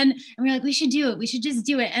know, and we're like, we should do it. We should just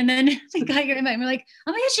do it. And then we got your invite and we're like,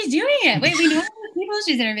 oh my God, she's doing it. Wait, we know how many people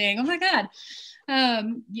she's interviewing. Oh my God.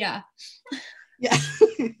 Yeah.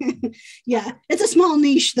 Yeah. It's a small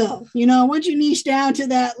niche though. You know, once you niche down to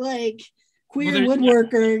that, like queer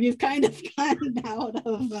woodworker, you've kind of gotten out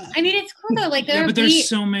of I mean, it's cool though, like there's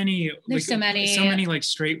so many like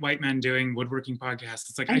straight white men doing woodworking podcasts.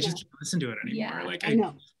 It's like I just can't listen to it anymore. Like I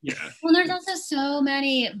know. Yeah. Well, there's also so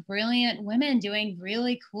many brilliant women doing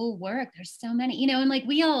really cool work. There's so many, you know, and like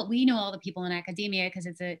we know all the people in academia because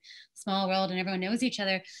it's a small world and everyone knows each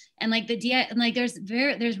other. And like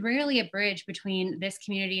there's rarely a bridge between this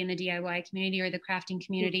community and the DIY community or the crafting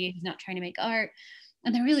community who's not trying to make art.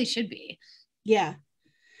 And there really should be. Yeah.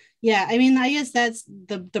 I mean, I guess that's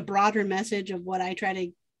the broader message of what I try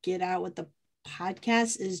to get out with the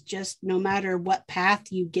podcast is just no matter what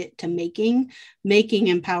path you get to making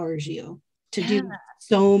empowers you to do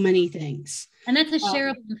so many things. And that's a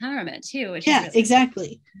shareable empowerment too. Which is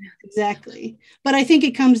really exactly. But I think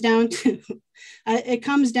it comes down to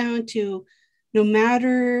no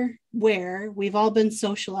matter where, we've all been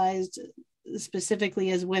socialized,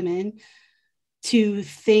 specifically as women, to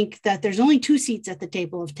think that there's only 2 seats at the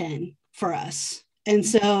table of 10 for us. And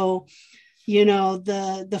so, you know,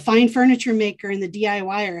 the fine furniture maker and the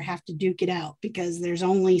DIYer have to duke it out because there's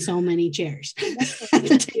only so many chairs at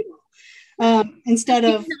the table. Instead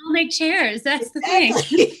of all make chairs, that's the thing.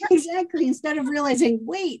 Exactly. Instead of realizing,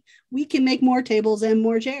 wait, we can make more tables and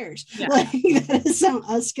more chairs. Yeah. Like that is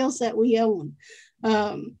a skill set we own.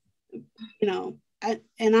 You know,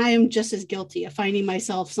 and I am just as guilty of finding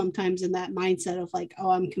myself sometimes in that mindset of like,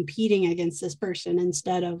 oh, I'm competing against this person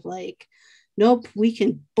instead of like, nope, we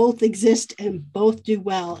can both exist and both do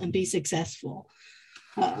well and be successful.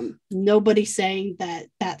 Nobody's saying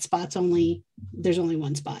that spot's there's only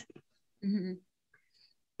one spot. Mm-hmm.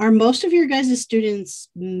 Are most of your guys' students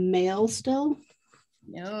male still?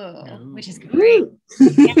 No, which is great.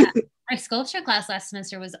 Yeah. Our sculpture class last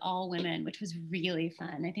semester was all women, which was really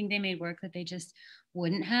fun. I think they made work that they just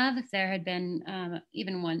wouldn't have if there had been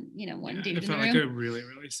even one dude in the room. It felt like a really,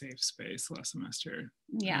 really safe space last semester.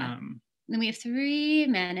 Yeah. Then we have 3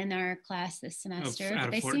 men in our class this semester. Out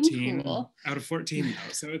of they 14, seem cool. Out of 14,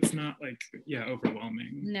 though, so it's not like,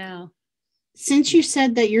 overwhelming. No. Since you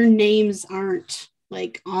said that your names aren't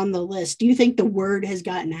like on the list, do you think the word has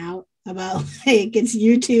gotten out about like it's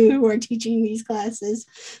you two who are teaching these classes?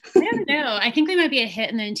 I don't know. I think we might be a hit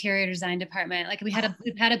in the interior design department. Like we've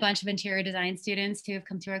had a bunch of interior design students who have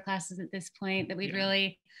come through our classes at this point that we'd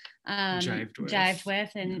really jived with.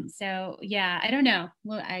 And so, yeah, I don't know.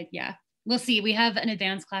 Well, we'll see. We have an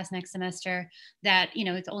advanced class next semester that,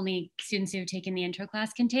 it's only students who have taken the intro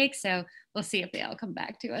class can take. So we'll see if they all come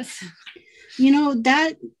back to us.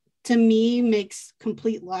 That to me makes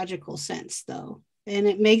complete logical sense though. And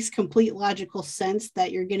it makes complete logical sense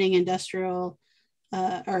that you're getting industrial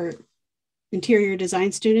or interior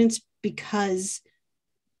design students, because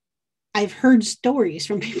I've heard stories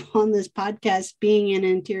from people on this podcast being an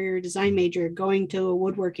interior design major, going to a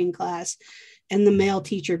woodworking class, and the male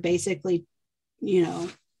teacher basically,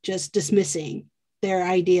 just dismissing their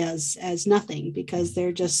ideas as nothing because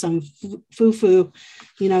they're just some foo-foo,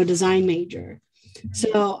 design major.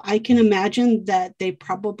 So I can imagine that they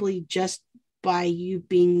probably just by you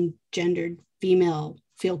being gendered female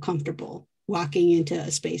feel comfortable walking into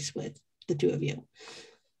a space with the two of you.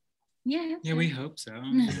 Yeah, we hope so.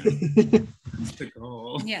 That's the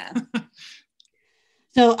goal. Yeah.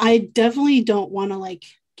 So I definitely don't want to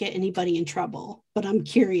get anybody in trouble, but I'm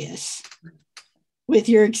curious with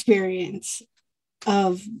your experience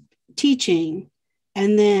of teaching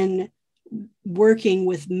and then working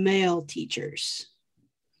with male teachers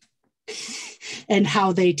and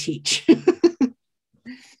how they teach.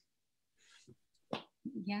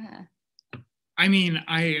 Yeah. I've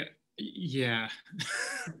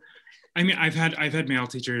had male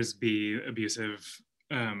teachers be abusive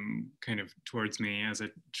kind of towards me as a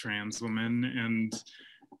trans woman, and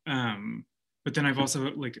but then I've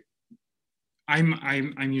also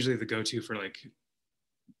I'm usually the go-to for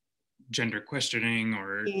gender questioning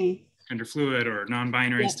or gender fluid or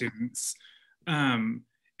non-binary students, and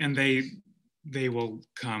they will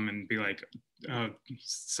come and be like,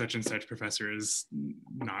 such and such professor is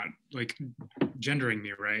not gendering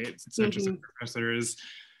me right, such and such professor is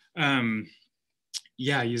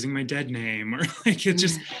using my dead name, or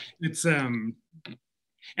it's and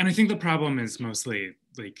I think the problem is mostly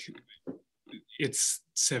it's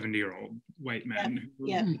 70-year-old white men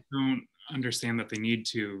who don't understand that they need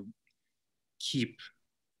to keep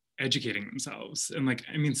educating themselves. And I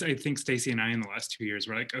think Stacy and I in the last 2 years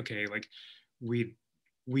were okay,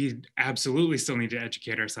 we absolutely still need to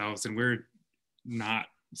educate ourselves, and we're not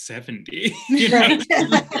 70. Right.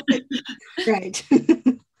 Right.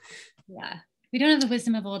 Yeah. We don't have the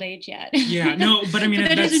wisdom of old age yet. Yeah, no, but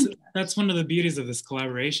that's one of the beauties of this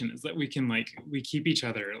collaboration, is that we can we keep each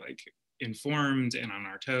other informed and on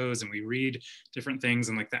our toes, and we read different things,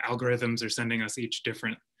 and the algorithms are sending us each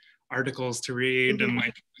different articles to read, and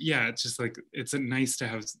it's just it's nice to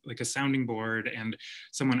have a sounding board and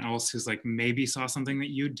someone else who's maybe saw something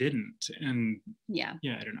that you didn't. And I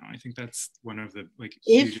don't know, I think that's one of the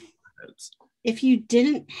huge benefits. If you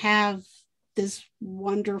didn't have this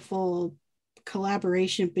wonderful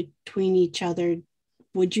collaboration between each other,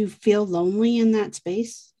 would you feel lonely in that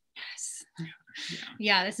space? Yes.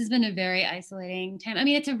 Yeah, this has been a very isolating time. I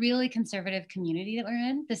mean, it's a really conservative community that we're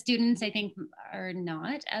in. The students, I think, are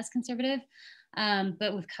not as conservative,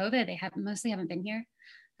 but with COVID, they mostly haven't been here.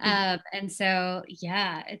 And so,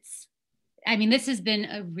 this has been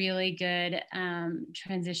a really good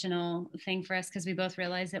transitional thing for us, because we both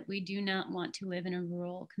realized that we do not want to live in a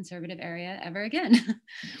rural conservative area ever again.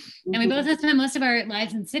 And we both have spent most of our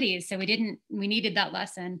lives in cities, so we needed that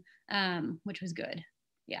lesson, which was good.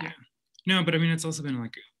 Yeah. No, but it's also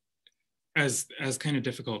been as kind of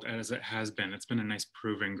difficult as it has been, it's been a nice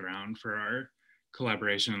proving ground for our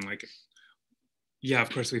collaboration.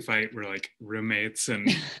 Of course we fight, we're roommates, and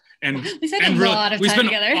we spend a lot of time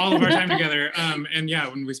together. All of our time together.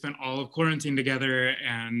 When we spent all of quarantine together,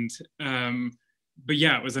 and but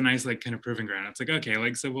it was a nice kind of proving ground. It's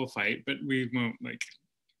okay, so we'll fight, but we won't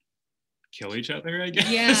kill each other, I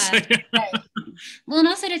guess. Yeah. Right. Well, and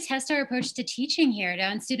also to test our approach to teaching here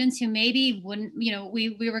on students who maybe wouldn't,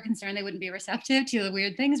 we were concerned they wouldn't be receptive to the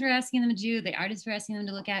weird things we're asking them to do, the artists we're asking them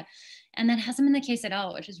to look at. And that hasn't been the case at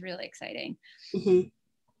all, which is really exciting. Mm-hmm.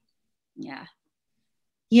 Yeah.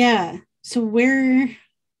 Yeah. So where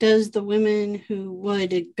does the women who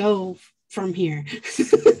would go from here?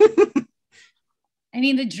 I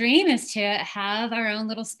mean, the dream is to have our own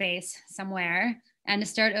little space somewhere and to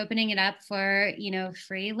start opening it up for,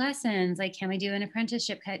 free lessons. Like, can we do an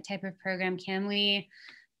apprenticeship type of program? Can we,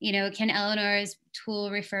 can Eleanor's tool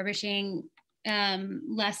refurbishing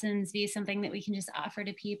lessons be something that we can just offer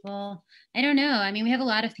to people? I don't know. I mean, we have a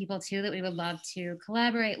lot of people too that we would love to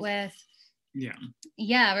collaborate with.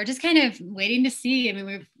 Yeah, we're just kind of waiting to see. I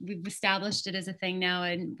mean, we've established it as a thing now,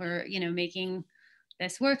 and we're making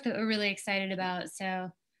this work that we're really excited about.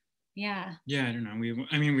 So yeah, I don't know, we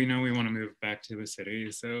know we want to move back to a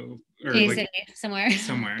city, so or a like city, somewhere,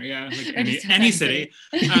 yeah, like any city.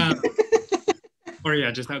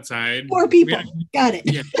 Or just outside. More people. Got it.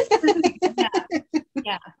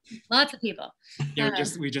 Yeah, lots of people.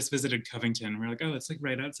 We just visited Covington. We're like, oh, it's like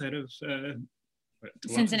right outside of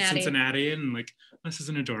Cincinnati, and like, this is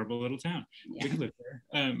an adorable little town. We can live there.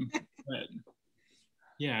 But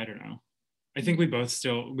yeah, I don't know. I think we both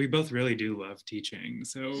really do love teaching.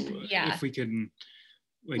 So if we could, and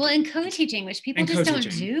co-teaching, which people just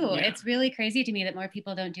don't do. Yeah. It's really crazy to me that more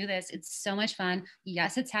people don't do this. It's so much fun.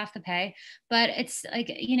 Yes, it's half the pay, but it's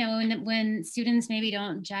like, when students maybe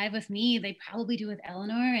don't jive with me, they probably do with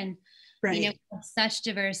Eleanor, and right. Such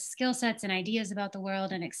diverse skill sets and ideas about the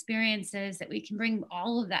world and experiences that we can bring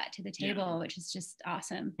all of that to the table, which is just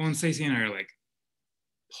awesome. Well, and Stacy and I are like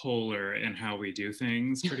polar in how we do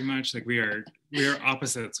things, pretty much. Like we are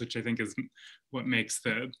opposites, which I think is what makes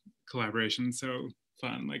the collaboration so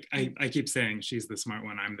fun. Like I keep saying she's the smart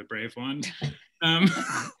one, I'm the brave one.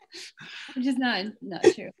 Which is not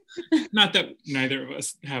true. Not that neither of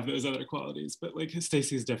us have those other qualities, but like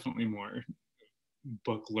Stacy's definitely more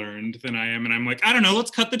book learned than I am, and I'm like, I don't know,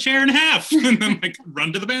 let's cut the chair in half and then like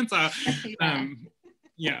run to the bandsaw. I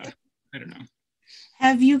don't know.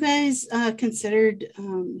 Have you guys considered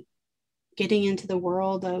getting into the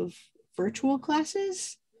world of virtual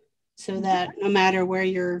classes so that no matter where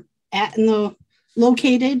you're at in the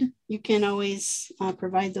located, you can always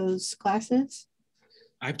provide those classes?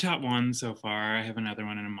 I've taught one so far. I have another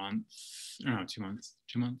one in a month. No, 2 months.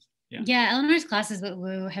 2 months. Yeah, Eleanor's classes with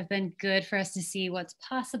Woo have been good for us to see what's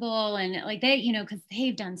possible, and like they, because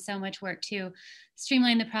they've done so much work to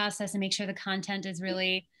streamline the process and make sure the content is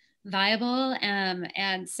really viable.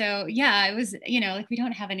 And so it was, like we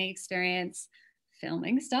don't have any experience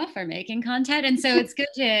filming stuff or making content, and so it's good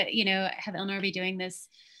to have Eleanor be doing this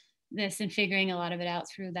and figuring a lot of it out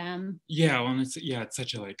through them. Well, and it's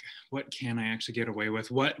such a like, what can I actually get away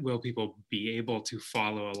with? What will people be able to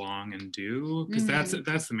follow along and do? Because that's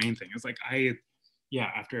the main thing. It's like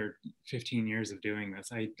after 15 years of doing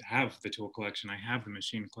this, I have the tool collection, I have the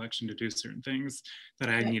machine collection to do certain things that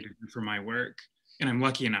I needed for my work, and I'm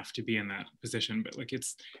lucky enough to be in that position. But like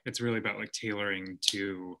it's really about like tailoring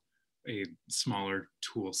to a smaller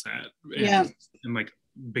tool set and like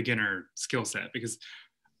beginner skill set, because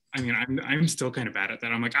I mean, I'm still kind of bad at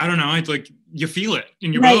that. I'm like, I don't know. It's like, you feel it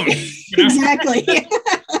in your bones. Exactly.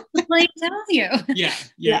 The plane tells you.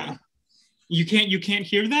 Yeah. You can't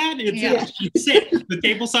hear that? It's sick. The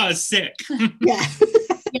table saw is sick.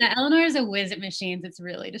 Eleanor is a whiz at machines. It's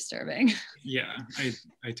really disturbing. Yeah,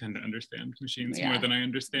 I tend to understand machines more than I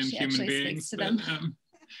understand human beings. To them.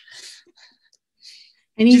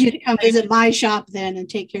 I need you to come visit my shop then and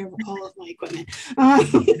take care of all of my equipment.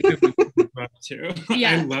 Too.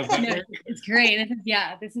 I love that. No, it's great.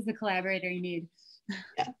 This is the collaborator you need.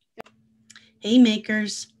 Hey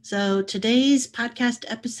makers. So today's podcast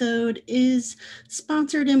episode is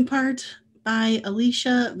sponsored in part by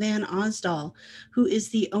Alicia Van Osdal, who is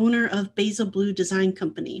the owner of Basil Blue Design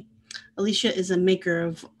Company. Alicia is a maker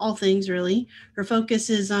of all things, really. Her focus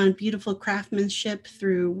is on beautiful craftsmanship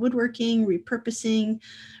through woodworking, repurposing,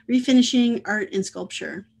 refinishing, art, and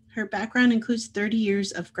sculpture. Her background includes 30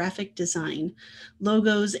 years of graphic design,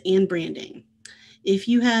 logos, and branding. If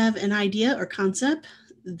you have an idea or concept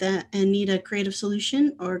and need a creative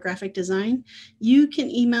solution or graphic design, you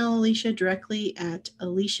can email Alicia directly at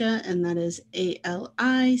Alicia, and that is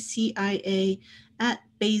ALICIA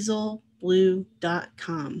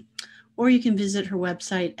 @basilblue.com. Or you can visit her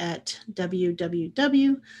website at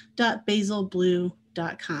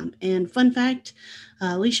www.basilblue.com. And fun fact,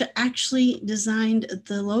 Alicia actually designed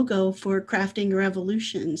the logo for Crafting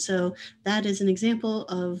Revolution. So that is an example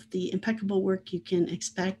of the impeccable work you can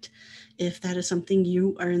expect if that is something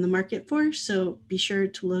you are in the market for. So be sure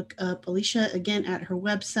to look up Alicia again at her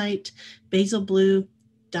website,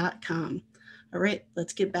 basilblue.com. All right,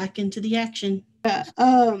 let's get back into the action.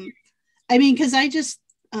 I mean, because I just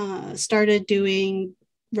started doing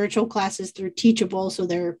virtual classes through Teachable, so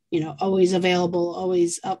they're, you know, always available,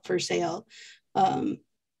 always up for sale.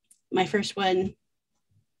 My first one,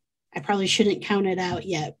 I probably shouldn't count it out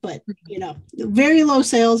yet, but, you know, very low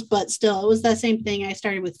sales, but still, it was that same thing. I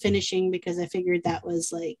started with finishing because I figured that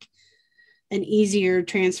was like an easier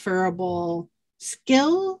transferable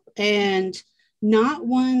skill, and not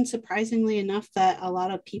one, surprisingly enough, that a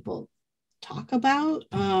lot of people talk about,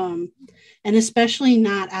 and especially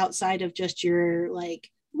not outside of just your like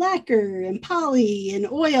lacquer and poly and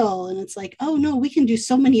oil. And it's like, oh no, we can do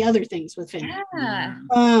so many other things with finish. Yeah.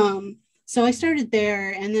 So I started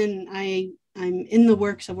there, and then I'm in the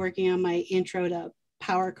works of working on my intro to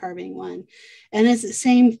power carving one. And it's the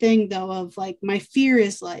same thing though, of like, my fear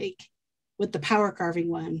is like with the power carving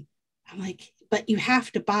one, I'm like, but you have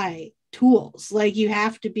to buy tools. Like, you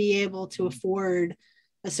have to be able to afford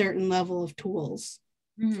a certain level of tools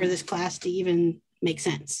for this class to even make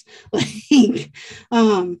sense. Like,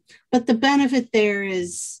 but the benefit there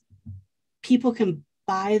is people can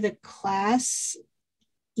buy the class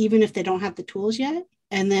even if they don't have the tools yet.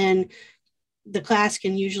 And then the class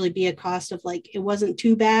can usually be a cost of like, it wasn't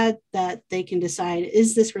too bad, that they can decide,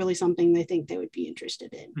 is this really something they think they would be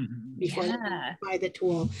interested in before they buy the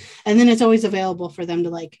tool. And then it's always available for them to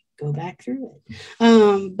like go back through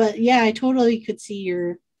it. But yeah, I totally could see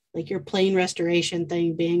your plane restoration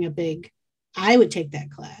thing being a big, I would take that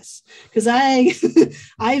class, because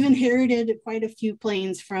I've inherited quite a few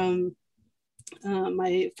planes from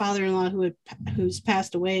my father-in-law who's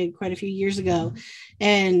passed away quite a few years ago.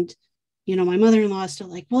 And you know, my mother-in-law is still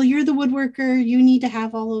like, well, you're the woodworker, you need to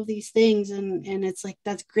have all of these things. And it's like,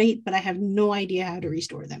 that's great, but I have no idea how to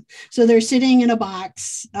restore them. So they're sitting in a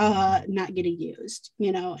box, not getting used,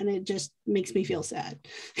 you know, and it just makes me feel sad.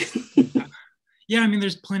 Yeah, I mean,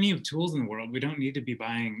 there's plenty of tools in the world. We don't need to be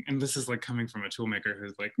buying, and this is like coming from a tool maker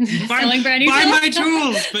who's like, buy my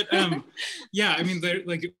tools. But yeah, I mean,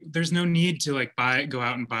 there's no need to like go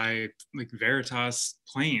out and buy like Veritas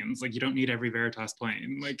planes. Like, you don't need every Veritas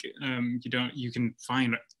plane. Like, you can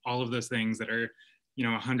find all of those things that are, you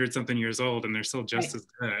know, 100-something years old, and they're still just as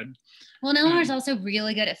good. Well, Eleanor's also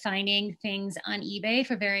really good at finding things on eBay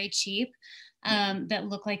for very cheap. That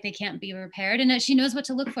look like they can't be repaired, and that she knows what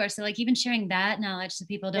to look for. So like, even sharing that knowledge so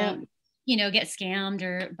people don't, you know, get scammed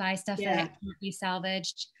or buy stuff that can't be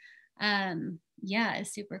salvaged. Yeah,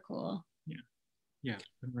 it's super cool. Yeah,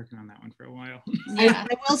 been working on that one for a while. Yeah.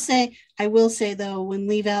 I will say though, when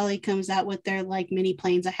Lee Valley comes out with their like mini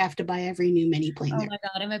planes, I have to buy every new mini plane. Oh my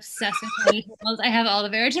God, I'm obsessed with tiny tools. I have all the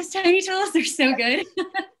Veritas tiny tools. They're so good.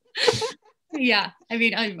 Yeah, I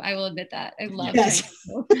mean, I will admit that. I love tiny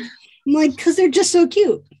tools. I'm like, because they're just so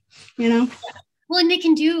cute, you know? Yeah. Well, and they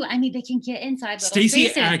can get inside little Stacy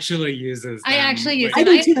spaces. actually uses them. I actually use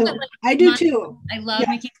them. I do too. I love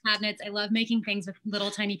making cabinets. I love making things with little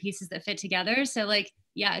tiny pieces that fit together. So like,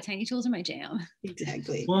 yeah, tiny tools are my jam.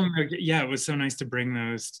 Exactly. Well, yeah, it was so nice to bring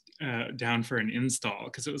those down for an install,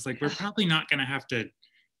 because it was like, we're probably not going to have to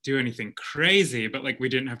do anything crazy, but like, we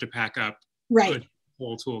didn't have to pack up a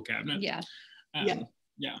whole tool cabinet. Yeah.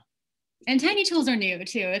 Yeah. And tiny tools are new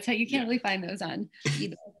too. It's how you can't really find those on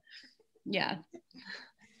eBay. Yeah.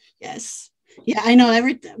 Yes. Yeah, I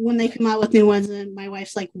know. When they come out with new ones, and my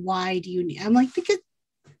wife's like, "Why do you need?" I'm like, because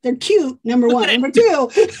they're cute. Number one. Number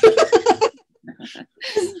two,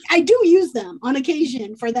 I do use them on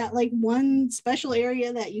occasion for that like one special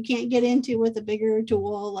area that you can't get into with a bigger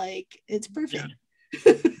tool. Like, it's perfect.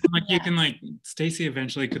 Yeah. Like, you can like, Stacy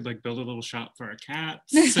eventually could like build a little shop for our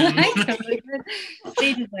cats. And,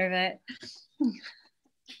 they deserve it.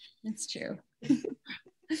 It's true.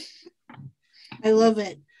 I love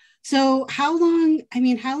it. So how long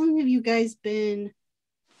have you guys been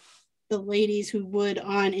the ladies who would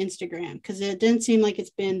on Instagram? Because it didn't seem like it's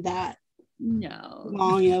been that long.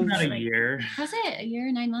 About a year. Has it? A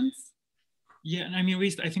year, 9 months? Yeah, I mean,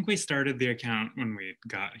 I think we started the account when we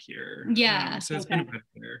got here. Yeah. So it's been about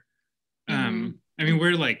a year. I mean,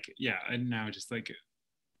 we're like, and now just like,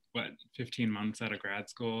 15 months out of grad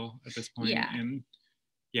school at this point. Yeah. And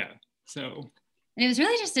so. And it was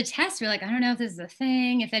really just a test. We're like, I don't know if this is a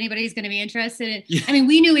thing, if anybody's going to be interested. I mean,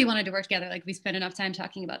 we knew we wanted to work together. Like, we spent enough time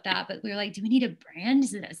talking about that, but we were like, do we need a brand?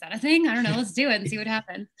 Is that a thing? I don't know. Let's do it and see what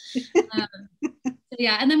happens.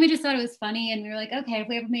 And then we just thought it was funny, and we were like, okay, if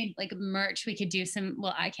we ever made like merch, we could do some,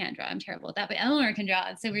 well, I can't draw, I'm terrible at that, but Eleanor can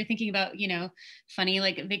draw. So we were thinking about, you know, funny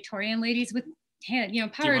like Victorian ladies with hand,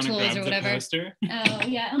 power tools or whatever. Poster? Oh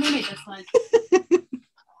yeah, I'm gonna make this one.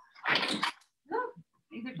 Oh,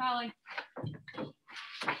 these are falling.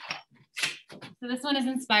 So this one is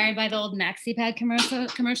inspired by the old Maxi Pad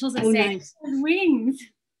commercials that say nice. Wings.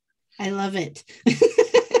 I love it.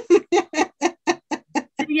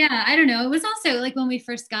 Yeah, I don't know. It was also like when we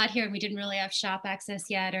first got here and we didn't really have shop access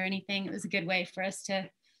yet or anything. It was a good way for us to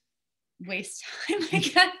waste time, I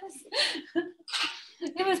guess.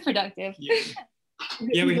 It was productive.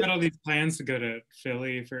 Yeah, we had all these plans to go to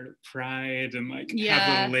Philly for Pride and like have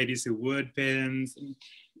little ladies who wood pins and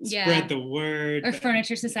spread the word. Or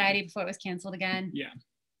Furniture Society before it was canceled again.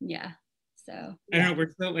 Yeah. So I don't know.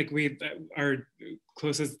 We're still like our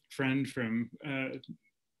closest friend from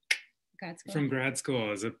grad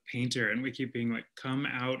school is a painter, and we keep being like, come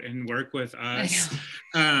out and work with us.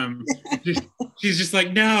 She's just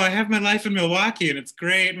like, no, I have my life in Milwaukee and it's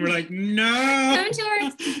great. And we're like, no, come to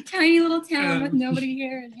our tiny little town with nobody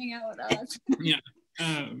here and hang out with us.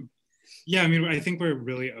 I mean, I think we're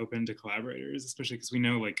really open to collaborators, especially because we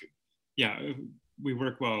know we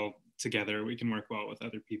work well together. We can work well with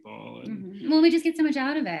other people. And well, we just get so much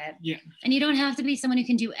out of it. Yeah. And you don't have to be someone who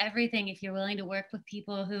can do everything if you're willing to work with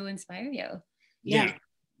people who inspire you. Yeah.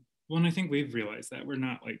 Well, and I think we've realized that we're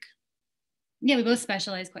not like, we both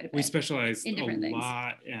specialize quite a bit. We specialize in different things.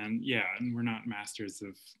 Lot, and we're not masters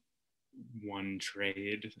of one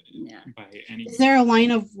trade by any. Is there a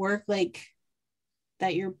line of work like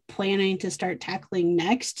that you're planning to start tackling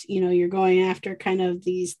next? You're going after kind of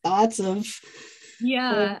these thoughts of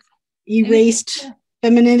erased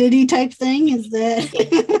femininity type thing. Is that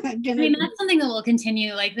that's something that will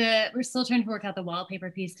continue. Like we're still trying to work out the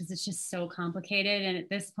wallpaper piece because it's just so complicated, and at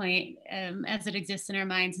this point, as it exists in our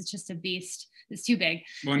minds, it's just a beast. It's too big.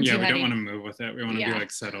 Well, we don't want to move with it. We want to be like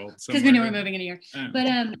settled because we know we're moving in a year. But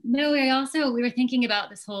no, we were thinking about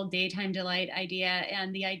this whole daytime delight idea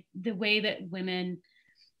and the way that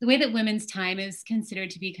women's time is considered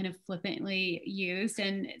to be kind of flippantly used,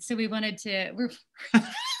 and so we're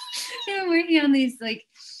working on these like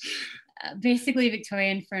basically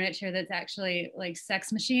Victorian furniture that's actually like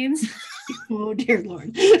sex machines. Oh dear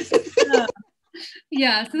Lord. So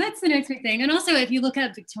that's the next big thing. And also if you look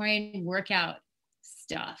up Victorian workout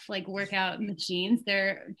stuff, like workout machines,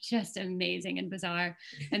 they're just amazing and bizarre.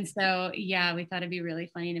 And so we thought it'd be really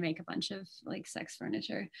funny to make a bunch of like sex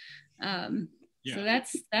furniture. So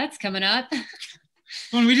that's coming up.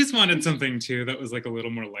 Well, we just wanted something too that was like a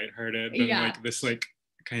little more lighthearted than like this like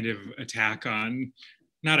kind of attack on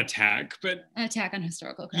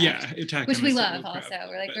historical craft. Which we love also.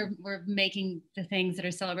 We're like we're making the things that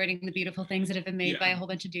are celebrating the beautiful things that have been made by a whole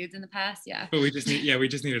bunch of dudes in the past. But we just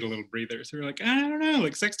needed a little breather. So we're like, I don't know,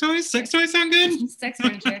 like sex toys sound good. Sex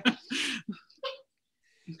furniture. Are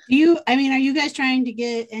you guys trying to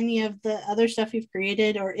get any of the other stuff you've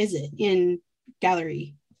created, or is it in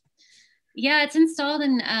gallery? Yeah, it's installed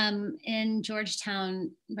in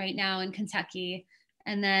Georgetown right now in Kentucky.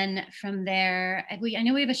 And then from there, I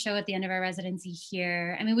know we have a show at the end of our residency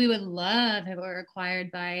here. I mean, we would love if it were acquired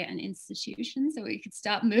by an institution so we could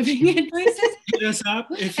stop moving in places. Hit us up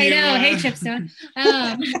if I know, hey Chipstone.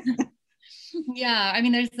 I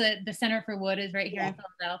mean, there's the Center for Wood is right here in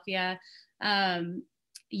Philadelphia. I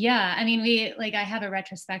mean, I have a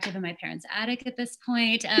retrospective in my parents' attic at this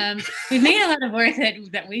point. We've made a lot of work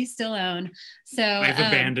that we still own. So I've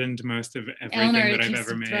abandoned most of everything Eleanor that I've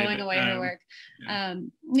ever made. Throwing away her work.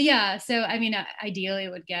 So I mean, ideally it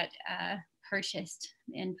would get purchased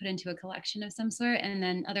and put into a collection of some sort. And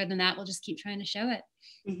then other than that, we'll just keep trying to show it.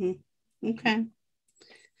 Mm-hmm. Okay.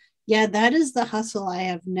 Yeah, that is the hustle I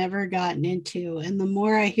have never gotten into. And the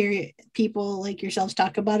more I hear people like yourselves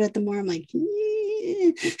talk about it, the more I'm like,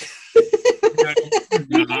 It's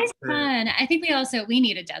fun. I think we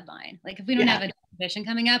need a deadline. Like if we don't have a exhibition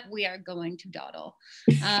coming up, we are going to dawdle.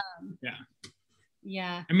 I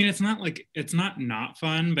mean, it's not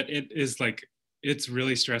fun, but it is like, it's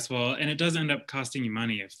really stressful, and it does end up costing you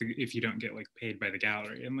money if you don't get like paid by the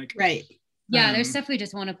gallery. And like, right. Yeah, there's stuff we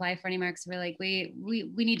just won't apply for anymore because we're like, we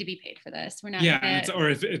need to be paid for this. We're not. Or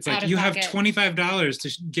if it's like you have $25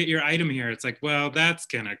 to get your item here, it's like, well, that's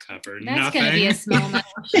gonna cover nothing. That's gonna be a small amount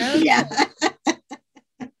of show.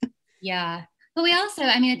 Yeah, but we also,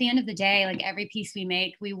 I mean, at the end of the day, like every piece we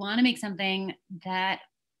make, we want to make something that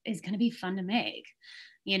is gonna be fun to make,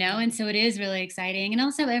 and so it is really exciting. And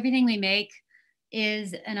also, everything we make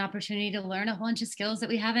is an opportunity to learn a whole bunch of skills that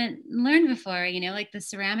we haven't learned before, like the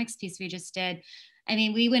ceramics piece we just did. I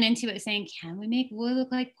mean, we went into it saying, can we make wood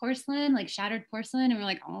look like porcelain, like shattered porcelain? And we're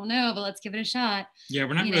like, oh no, but let's give it a shot. Yeah,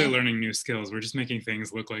 we're not really learning new skills. We're just making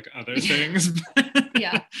things look like other things.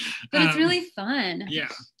 Yeah, but it's really fun. Yeah,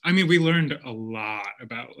 I mean, we learned a lot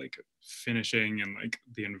about like finishing and like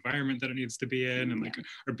the environment that it needs to be in, and like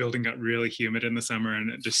our building got really humid in the summer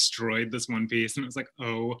and it destroyed this one piece, and it was like,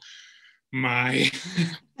 oh my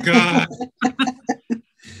God.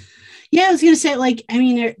 Yeah, I was gonna say, like, I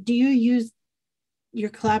mean, do you use your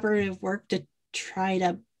collaborative work to try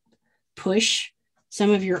to push some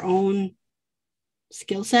of your own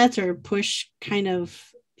skill sets, or push kind of,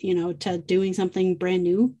 to doing something brand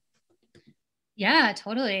new? Yeah,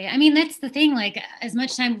 totally. I mean, that's the thing, like as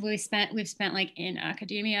much time we've spent like in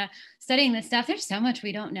academia studying this stuff, there's so much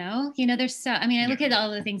we don't know. There's I look at all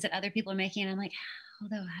the things that other people are making and I'm like, how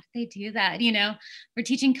did they do that? We're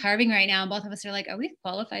teaching carving right now and both of us are like, are we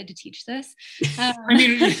qualified to teach this? I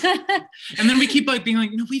mean, and then we keep like being like,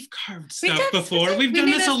 we've carved stuff before. We've done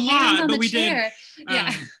this a lot, but we did.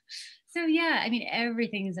 Yeah. So yeah, I mean,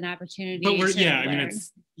 everything is an opportunity. But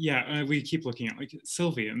we keep looking at like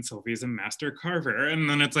Sylvie, and Sylvie's a master carver, and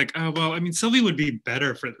then it's like, oh well, I mean, Sylvie would be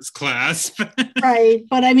better for this class. Right,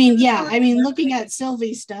 but I mean, looking at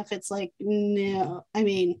Sylvie's stuff, it's like, no, I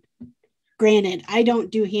mean, granted, I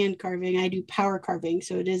don't do hand carving, I do power carving,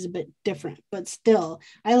 so it is a bit different, but still,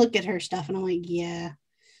 I look at her stuff and I'm like, yeah,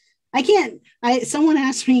 I can't. Someone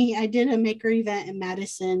asked me, I did a maker event in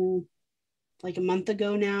Madison like a month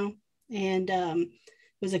ago now, and it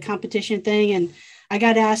was a competition thing, and I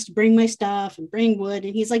got asked to bring my stuff and bring wood,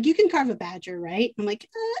 and he's like, you can carve a badger, right? I'm like,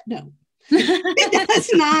 no.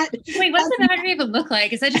 That's not. Wait, what's the badger even look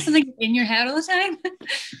like? Is that just something in your head all the time?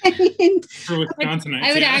 For Wisconsinites,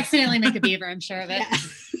 I would accidentally make a beaver, I'm sure of it.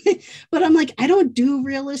 Yeah. But I'm like, I don't do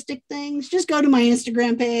realistic things. Just go to my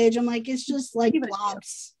Instagram page. I'm like, it's just like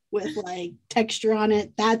blobs with like texture on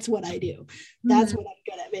it. That's what I do. That's what I'm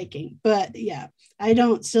good at making. But yeah, I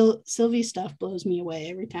don't. Sylvie's stuff blows me away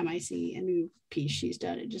every time I see a new piece she's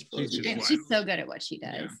done. It just blows me away. She's so good at what she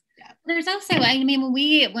does. Yeah. There's also, I mean,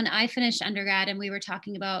 when I finished undergrad and we were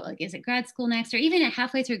talking about like, is it grad school next, or even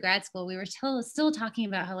halfway through grad school, we were still talking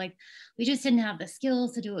about how like we just didn't have the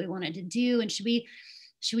skills to do what we wanted to do, and should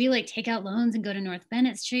we like take out loans and go to North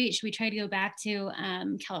Bennett Street? Should we try to go back to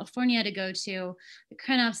California to go to the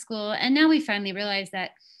Krenov School? And now we finally realized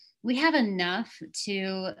that we have enough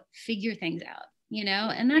to figure things out,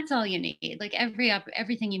 and that's all you need. Like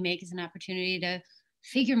everything you make is an opportunity to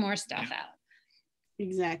figure more stuff out.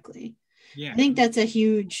 Exactly. Yeah. I think that's a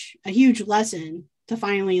huge lesson to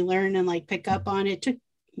finally learn and like pick up on. It took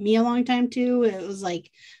me a long time too. It was like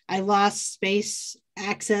I lost space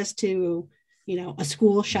access to a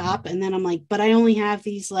school shop, and then I'm like, but I only have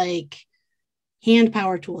these like hand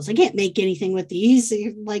power tools. I can't make anything with these.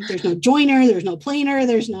 Like there's no joiner, there's no planer,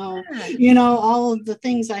 there's no all of the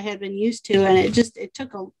things I had been used to, and it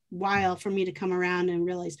took a while for me to come around and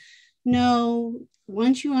realize, no,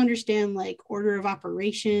 once you understand like order of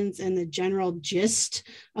operations and the general gist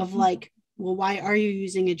of like, well, why are you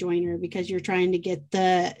using a joiner? Because you're trying to get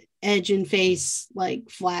the edge and face like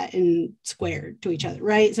flat and square to each other,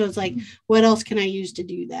 right? So it's like, what else can I use to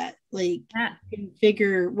do that? Like,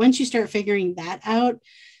 once you start figuring that out,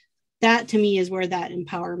 that to me is where that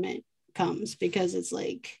empowerment comes, because it's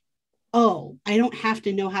like, oh, I don't have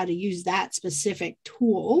to know how to use that specific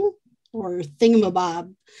tool or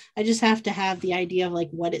thingamabob. I just have to have the idea of like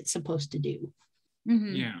what it's supposed to do.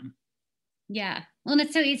 Mm-hmm. Yeah. Well, and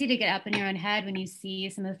it's so easy to get up in your own head when you see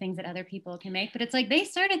some of the things that other people can make, but it's like they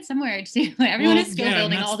started somewhere too. Everyone is skill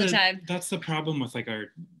building all the time. That's the problem with like our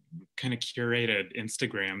kind of curated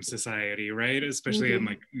Instagram society, right? Especially in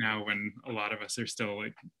like now when a lot of us are still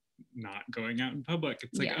like not going out in public.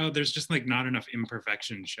 It's like, oh, there's just like not enough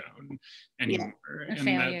imperfection shown anymore. Or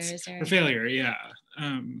failures. Or failure, yeah.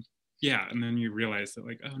 Yeah, and then you realize that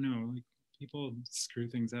like, oh no, like people screw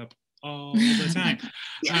things up all the time.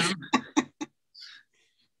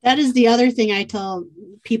 That is the other thing I tell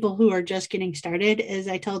people who are just getting started is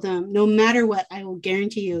I tell them, no matter what, I will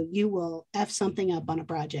guarantee you will F something up on a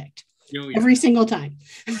project. Every single time.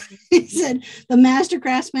 He said the master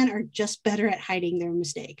craftsmen are just better at hiding their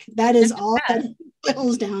mistake. That is all that it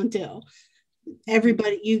boils down to.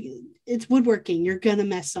 Everybody, it's woodworking. You're going to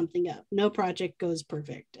mess something up. No project goes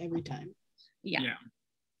perfect every time. Yeah.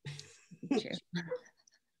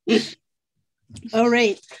 True. All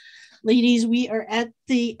right. Ladies, we are at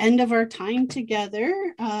the end of our time together.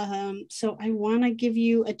 So I want to give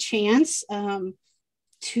you a chance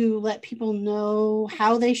to let people know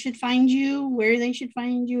how they should find you, where they should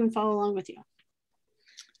find you, and follow along with you.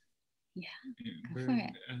 Yeah,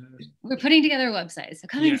 we're putting together a website, so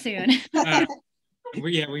coming soon.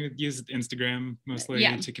 we use Instagram mostly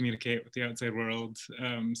to communicate with the outside world.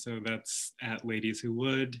 So that's at Ladies Who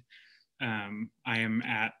Would. I am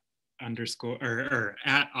at at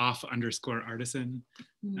off_artisan.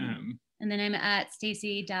 And then I'm at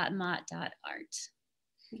stacy.motte.art.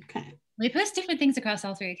 Okay. We post different things across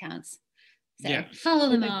all 3 accounts. So yeah. Follow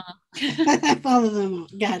them all. Follow them all.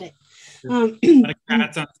 Got it. A lot of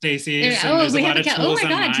cats on Stacy's. We have a cat. Oh my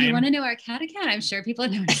God, online. Do you want to know our cat account? I'm sure people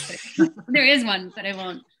know. There is one, but I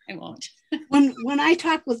won't. When I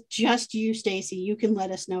talk with just you, Stacy, you can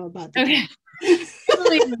let us know about that. Okay.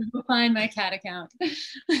 We'll find my cat account.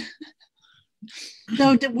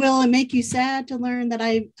 So will it make you sad to learn that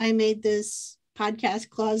I made this podcast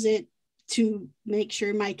closet to make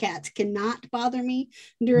sure my cats cannot bother me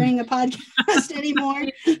during a podcast anymore?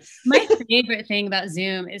 My favorite thing about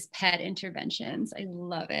Zoom is pet interventions. I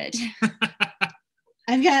love it.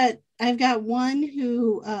 I've got one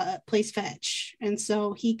who plays fetch, and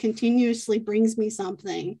so he continuously brings me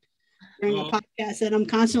something during a podcast, and I'm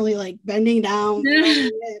constantly like bending down.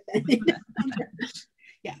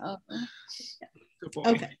 Yeah. Good boy.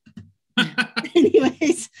 Okay.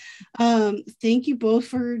 Anyways, thank you both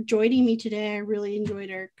for joining me today. I really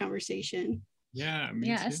enjoyed our conversation. Yeah,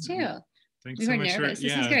 us too. Thanks we so were much nervous.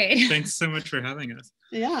 This is great. Thanks so much for having us.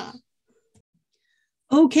 Yeah.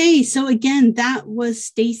 Okay, so again, that was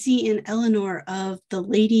Stacy and Eleanor of The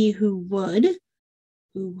Lady Who Would.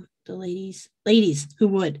 The ladies who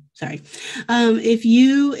would. Sorry. If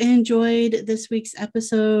you enjoyed this week's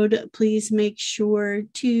episode, please make sure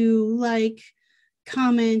to like,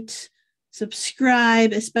 comment,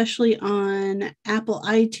 subscribe, especially on Apple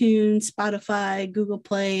iTunes, Spotify, Google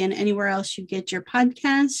Play, and anywhere else you get your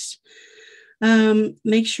podcasts.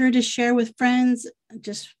 Make sure to share with friends.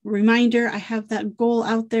 Just a reminder, I have that goal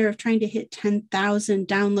out there of trying to hit 10,000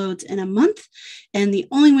 downloads in a month. And the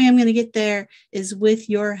only way I'm going to get there is with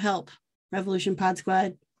your help, Revolution Pod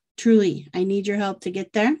Squad. Truly, I need your help to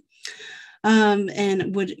get there.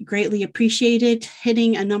 And would greatly appreciate it.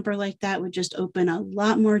 Hitting a number like that would just open a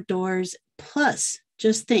lot more doors. Plus,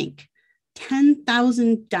 just think,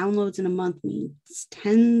 10,000 downloads in a month means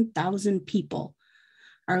 10,000 people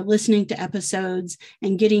are listening to episodes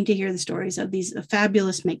and getting to hear the stories of these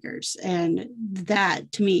fabulous makers. And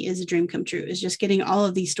that to me is a dream come true, is just getting all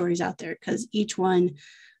of these stories out there, because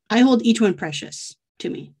I hold each one precious to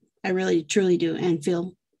me. I really, truly do, and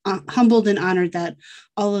feel humbled and honored that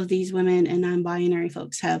all of these women and non-binary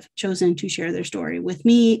folks have chosen to share their story with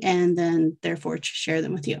me and then therefore share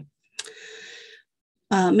them with you.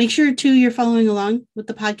 Make sure you're following along with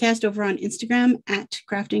the podcast over on Instagram at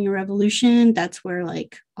Crafting a Revolution. That's where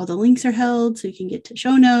like all the links are held, so you can get to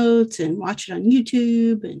show notes and watch it on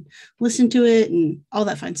YouTube and listen to it and all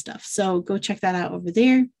that fun stuff. So go check that out over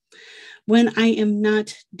there. When I am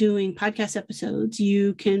not doing podcast episodes,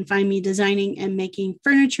 you can find me designing and making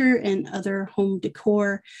furniture and other home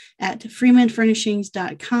decor at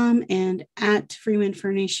freemanfurnishings.com and at Freeman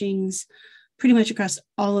Furnishings pretty much across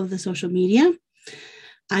all of the social media.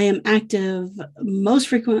 I am active most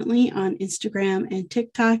frequently on Instagram and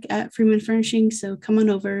TikTok at Freeman Furnishings. So come on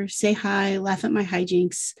over, say hi, laugh at my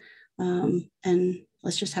hijinks, and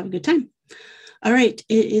let's just have a good time. All right,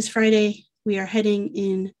 it is Friday. We are heading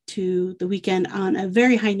into the weekend on a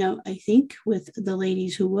very high note, I think, with the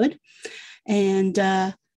Ladies Who Would. And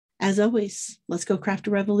as always, let's go craft a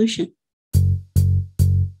revolution.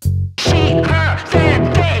 She, her,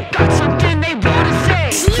 them, they got something they want to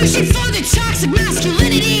say. Solution for the toxic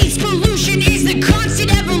masculinity's pollution.